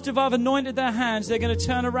 And after I've anointed their hands, they're going to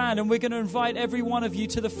turn around and we're going to invite every one of you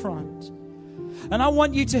to the front. And I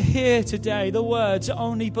want you to hear today the words,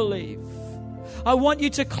 only believe. I want you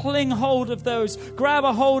to cling hold of those, grab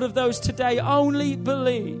a hold of those today, only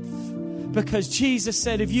believe. Because Jesus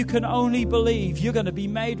said, if you can only believe, you're going to be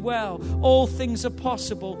made well. All things are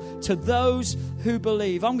possible to those who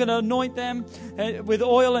believe. I'm going to anoint them with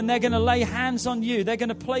oil and they're going to lay hands on you. They're going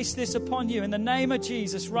to place this upon you in the name of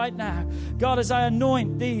Jesus right now. God, as I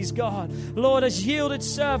anoint these, God, Lord, as yielded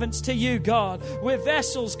servants to you, God, we're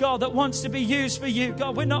vessels, God, that wants to be used for you.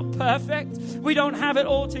 God, we're not perfect. We don't have it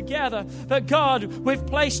all together. But God, we've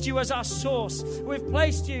placed you as our source. We've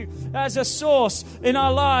placed you as a source in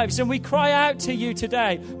our lives. And we cry out to you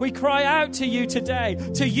today. We cry out to you today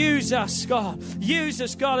to use us, God. Use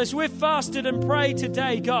us, God, as we've fasted and prayed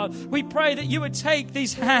today, God. We pray that you would take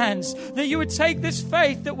these hands, that you would take this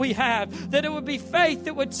faith that we have, that it would be faith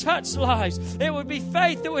that would touch lives. It would be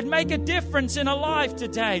faith that would make a difference in a life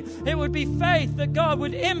today. It would be faith that God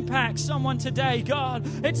would impact someone today, God.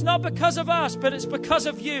 It's not because of us, but it's because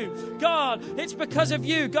of you. God, it's because of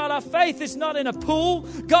you. God, our faith is not in a pool.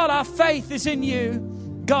 God, our faith is in you.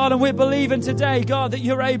 God, and we're believing today, God, that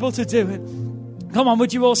you're able to do it. Come on,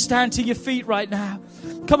 would you all stand to your feet right now?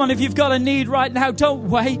 Come on, if you've got a need right now, don't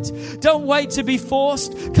wait. Don't wait to be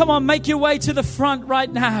forced. Come on, make your way to the front right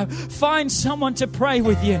now. Find someone to pray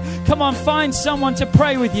with you. Come on, find someone to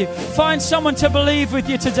pray with you. Find someone to believe with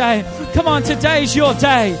you today. Come on, today's your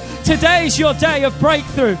day. Today's your day of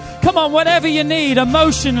breakthrough. Come on, whatever you need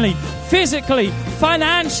emotionally, physically,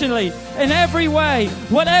 financially, in every way,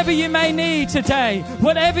 whatever you may need today,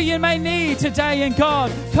 in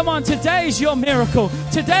God, come on, today's your miracle,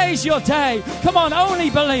 today's your day. Come on,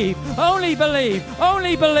 only believe, only believe,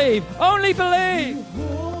 only believe, only believe.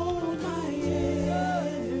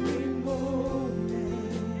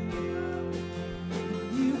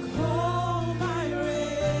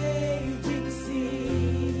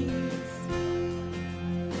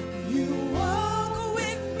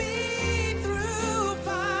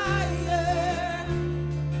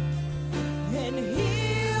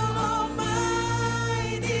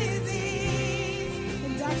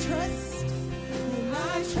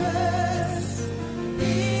 Trust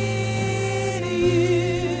in you.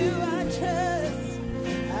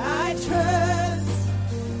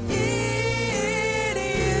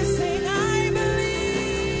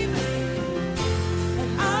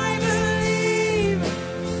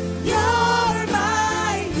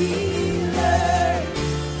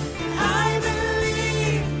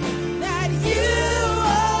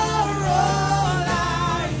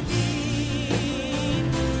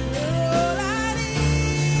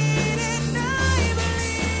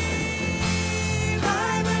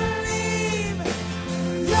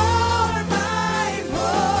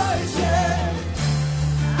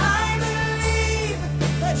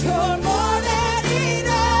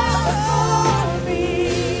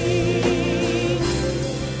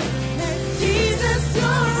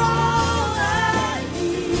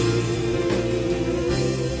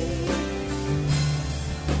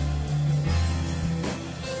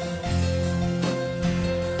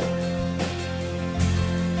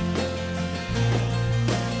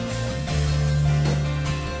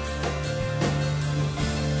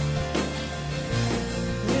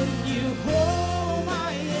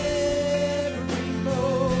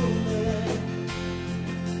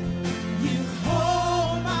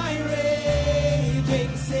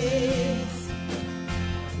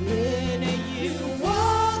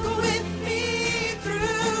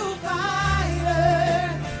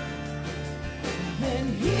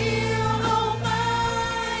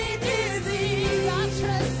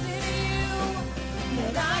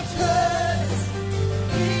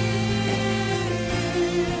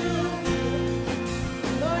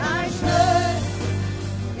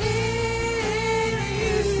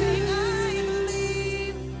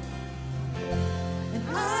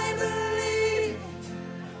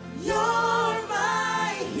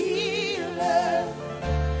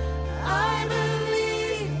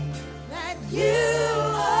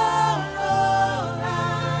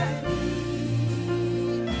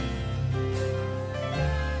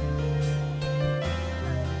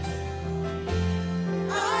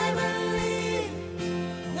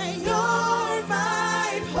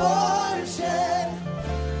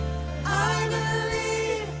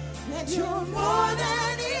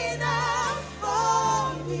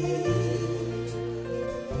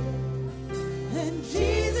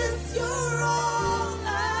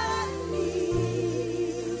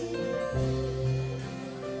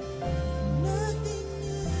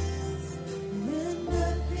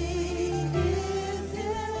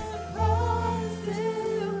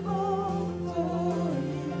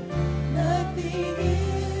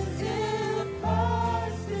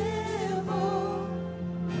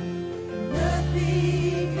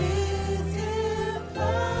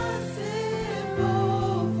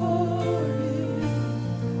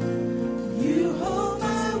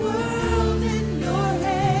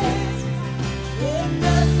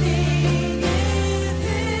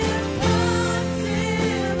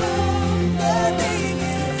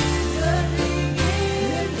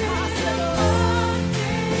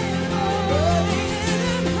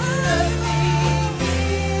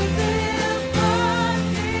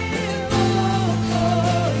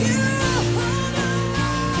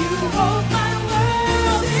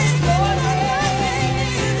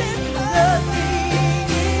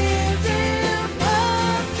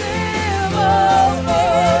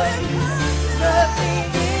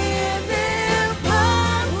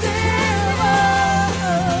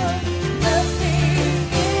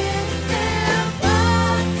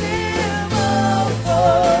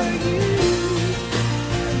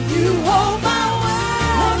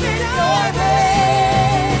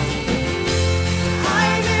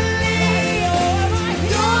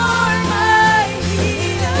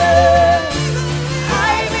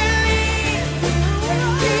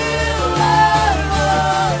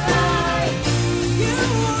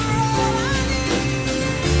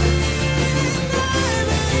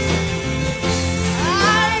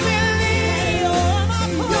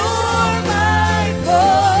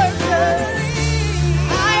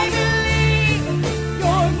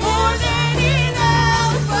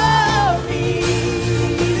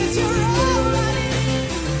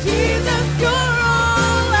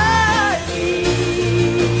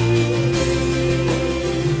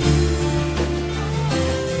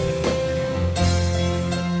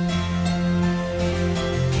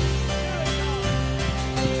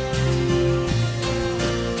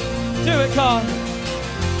 God.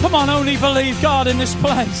 Come on, only believe God in this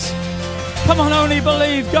place. Come on, only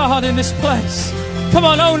believe God in this place. Come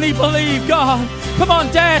on, only believe God. Come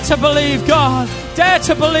on, dare to believe God. Dare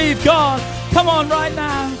to believe God. Come on right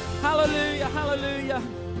now. Hallelujah, hallelujah.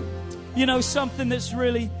 You know, something that's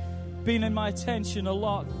really been in my attention a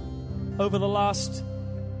lot over the last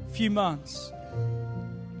few months.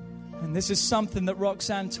 And this is something that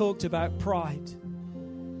Roxanne talked about, pride.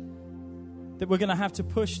 That we're going to have to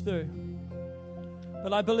push through.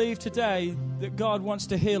 But I believe today that God wants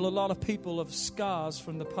to heal a lot of people of scars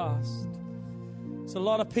from the past. There's a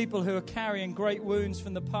lot of people who are carrying great wounds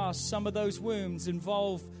from the past. Some of those wounds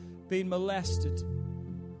involve being molested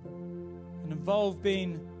and involve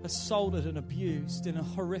being assaulted and abused in a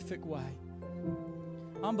horrific way.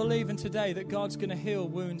 I'm believing today that God's going to heal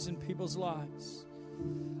wounds in people's lives.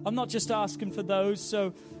 I'm not just asking for those,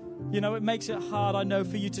 so you know, it makes it hard, I know,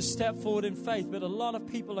 for you to step forward in faith, but a lot of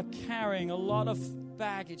people are carrying a lot of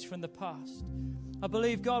baggage from the past. I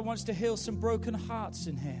believe God wants to heal some broken hearts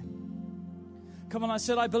in here. Come on, I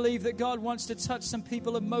said I believe that God wants to touch some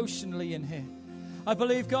people emotionally in here. I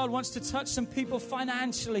believe God wants to touch some people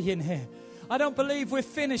financially in here. I don't believe we're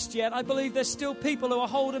finished yet. I believe there's still people who are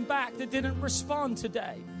holding back that didn't respond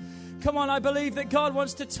today. Come on, I believe that God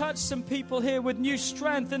wants to touch some people here with new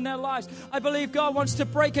strength in their lives. I believe God wants to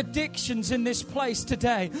break addictions in this place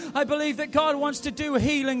today. I believe that God wants to do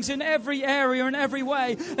healings in every area and every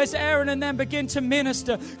way as Aaron and them begin to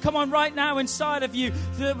minister. Come on, right now inside of you,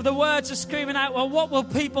 the words are screaming out, well, what will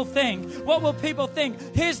people think? What will people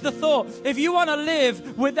think? Here's the thought. If you want to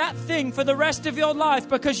live with that thing for the rest of your life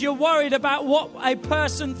because you're worried about what a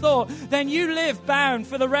person thought, then you live bound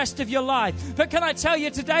for the rest of your life. But can I tell you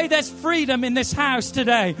today, there's freedom in this house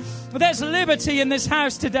today. There's liberty in this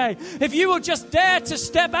house today. If you will just dare to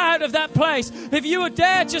step out of that place, if you would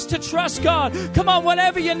dare just to trust God, come on,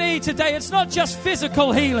 whatever you need today, it's not just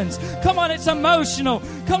physical healings. Come on, it's emotional.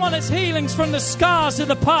 Come on, it's healings from the scars of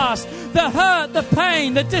the past, the hurt, the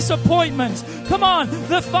pain, the disappointments. Come on,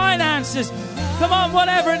 the finances. Come on,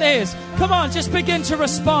 whatever it is. Come on, just begin to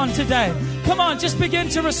respond today. Come on, just begin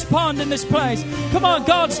to respond in this place. Come on,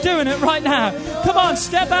 God's doing it right now. Come on,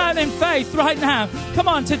 step out in faith right now. Come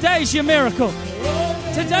on, today's your miracle.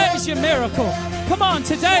 Today's your miracle. Come on,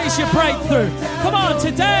 today's your breakthrough. Come on,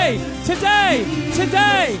 today's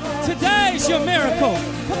your miracle.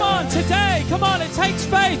 Come on, today. Come on, it takes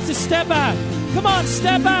faith to step out. Come on,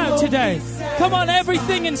 step out today. Come on,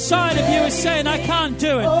 everything inside of you is saying, I can't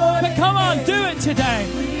do it. But come on, do it today.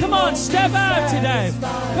 Come on, step out today.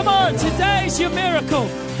 Come on, today's your miracle.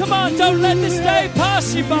 Come on, don't let this day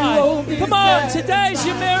pass you by. Come on, today's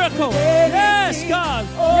your miracle. Yes, God.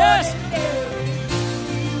 Yes.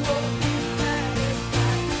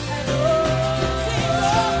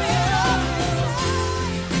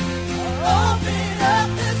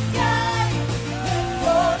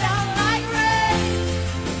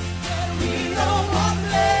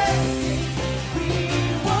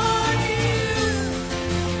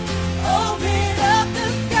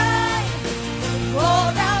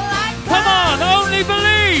 Only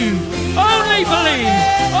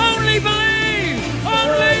believe, only believe,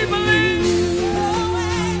 only believe.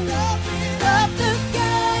 Open up the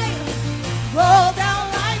sky, roll down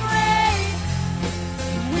like rain.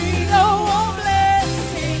 We don't want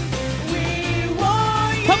blessing, we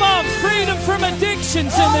want you. Come on, freedom from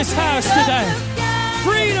addictions in this house today.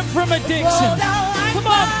 Freedom from addiction. Come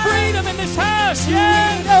on, freedom in this house,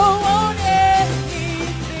 yeah. We don't want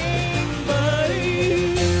anything but you.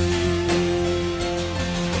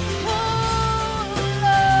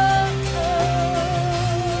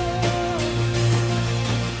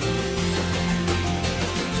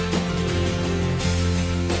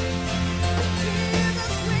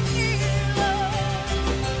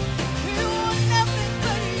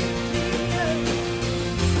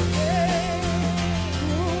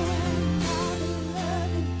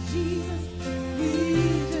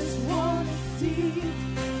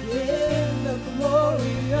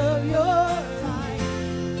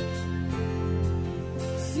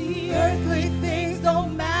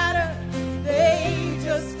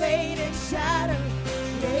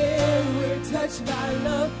 by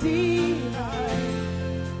love divine.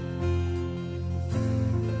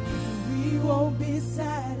 We won't be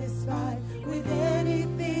satisfied with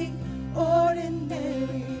anything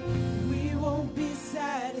ordinary. We won't be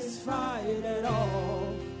satisfied at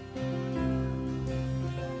all.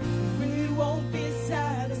 We won't be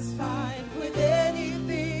satisfied with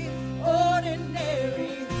anything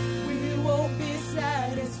ordinary. We won't be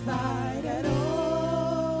satisfied at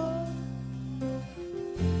all.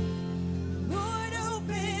 Lord,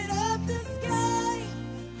 open up the sky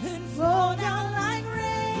and fall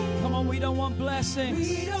blessings.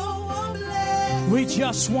 We don't want blessings. We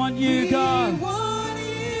just want you, God. We want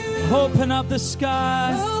you. Open up the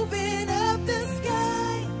sky. Open up the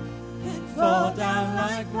sky and fall down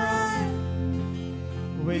like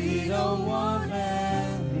rain. We don't want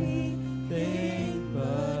anything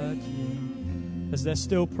but you. As they're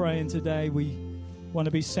still praying today, we want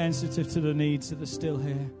to be sensitive to the needs that are still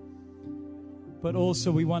here. But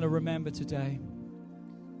also we want to remember today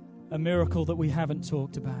a miracle that we haven't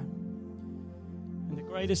talked about. And the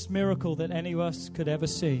greatest miracle that any of us could ever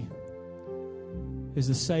see is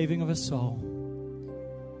the saving of a soul.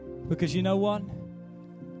 Because you know what?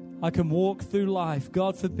 I can walk through life,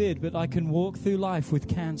 God forbid, but I can walk through life with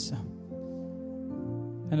cancer.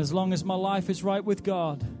 And as long as my life is right with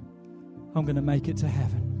God, I'm going to make it to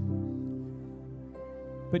heaven.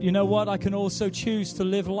 But you know what? I can also choose to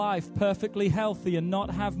live life perfectly healthy and not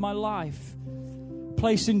have my life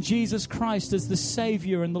placing Jesus Christ as the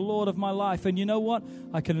Savior and the Lord of my life. And you know what?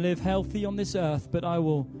 I can live healthy on this earth, but I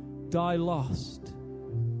will die lost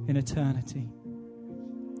in eternity.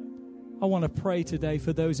 I want to pray today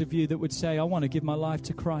for those of you that would say, I want to give my life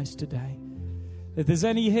to Christ today. If there's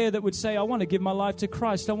any here that would say, I want to give my life to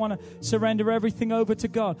Christ, I want to surrender everything over to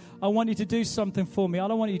God, I want you to do something for me. I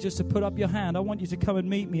don't want you just to put up your hand. I want you to come and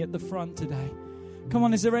meet me at the front today. Come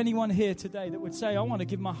on, is there anyone here today that would say, I want to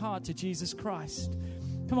give my heart to Jesus Christ?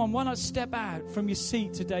 Come on, why not step out from your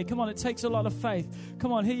seat today? Come on, it takes a lot of faith.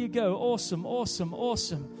 Come on, here you go. Awesome, awesome,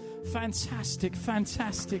 awesome. Fantastic,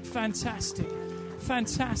 fantastic, fantastic,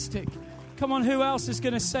 fantastic. Come on, who else is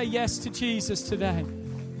going to say yes to Jesus today?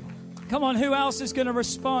 Come on, who else is going to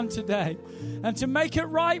respond today? And to make it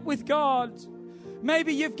right with God,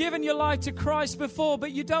 maybe you've given your life to Christ before,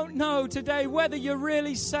 but you don't know today whether you're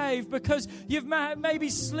really saved because you've maybe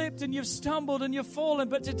slipped and you've stumbled and you've fallen,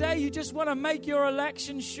 but today you just want to make your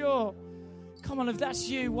election sure. Come on, if that's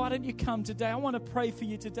you, why don't you come today? I want to pray for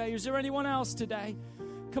you today. Is there anyone else today?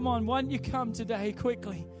 Come on, why don't you come today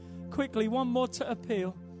quickly? Quickly, one more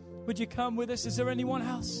appeal. Would you come with us? Is there anyone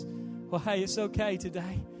else? Well, hey, it's okay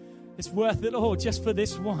today. It's worth it all just for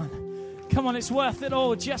this one. Come on, it's worth it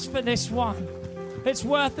all just for this one. It's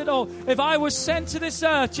worth it all. If I was sent to this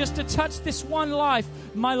earth just to touch this one life,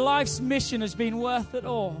 my life's mission has been worth it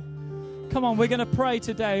all. Come on, we're going to pray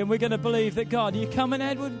today and we're going to believe that God, are you coming,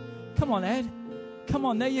 Edward? Come on, Ed. Come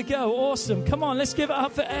on, there you go. Awesome. Come on, let's give it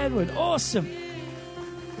up for Edward. Awesome.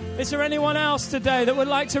 Is there anyone else today that would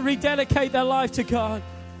like to rededicate their life to God?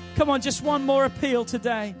 Come on, just one more appeal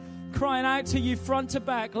today. Crying out to you front to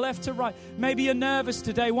back, left to right. Maybe you're nervous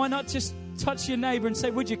today. Why not just touch your neighbor and say,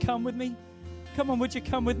 would you come with me? Come on, would you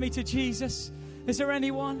come with me to Jesus? Is there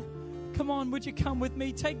anyone? Come on, would you come with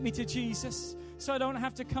me? Take me to Jesus so I don't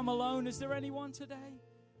have to come alone. Is there anyone today?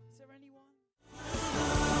 Is there anyone?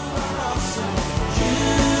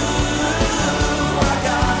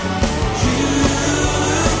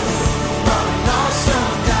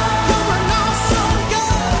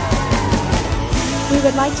 We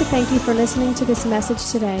would like to thank you for listening to this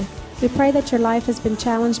message today. We pray that your life has been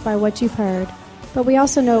challenged by what you've heard, but we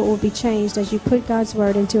also know it will be changed as you put God's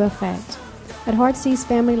Word into effect. At Heartsease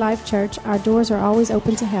Family Life Church, our doors are always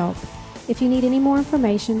open to help. If you need any more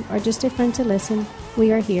information or just a friend to listen,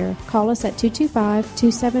 we are here. Call us at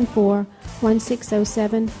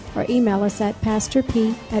 225-274-1607 or email us at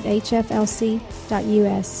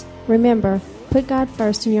pastorp@hflc.us. Remember, put God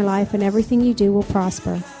first in your life and everything you do will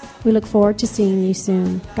prosper. We look forward to seeing you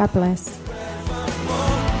soon. God bless.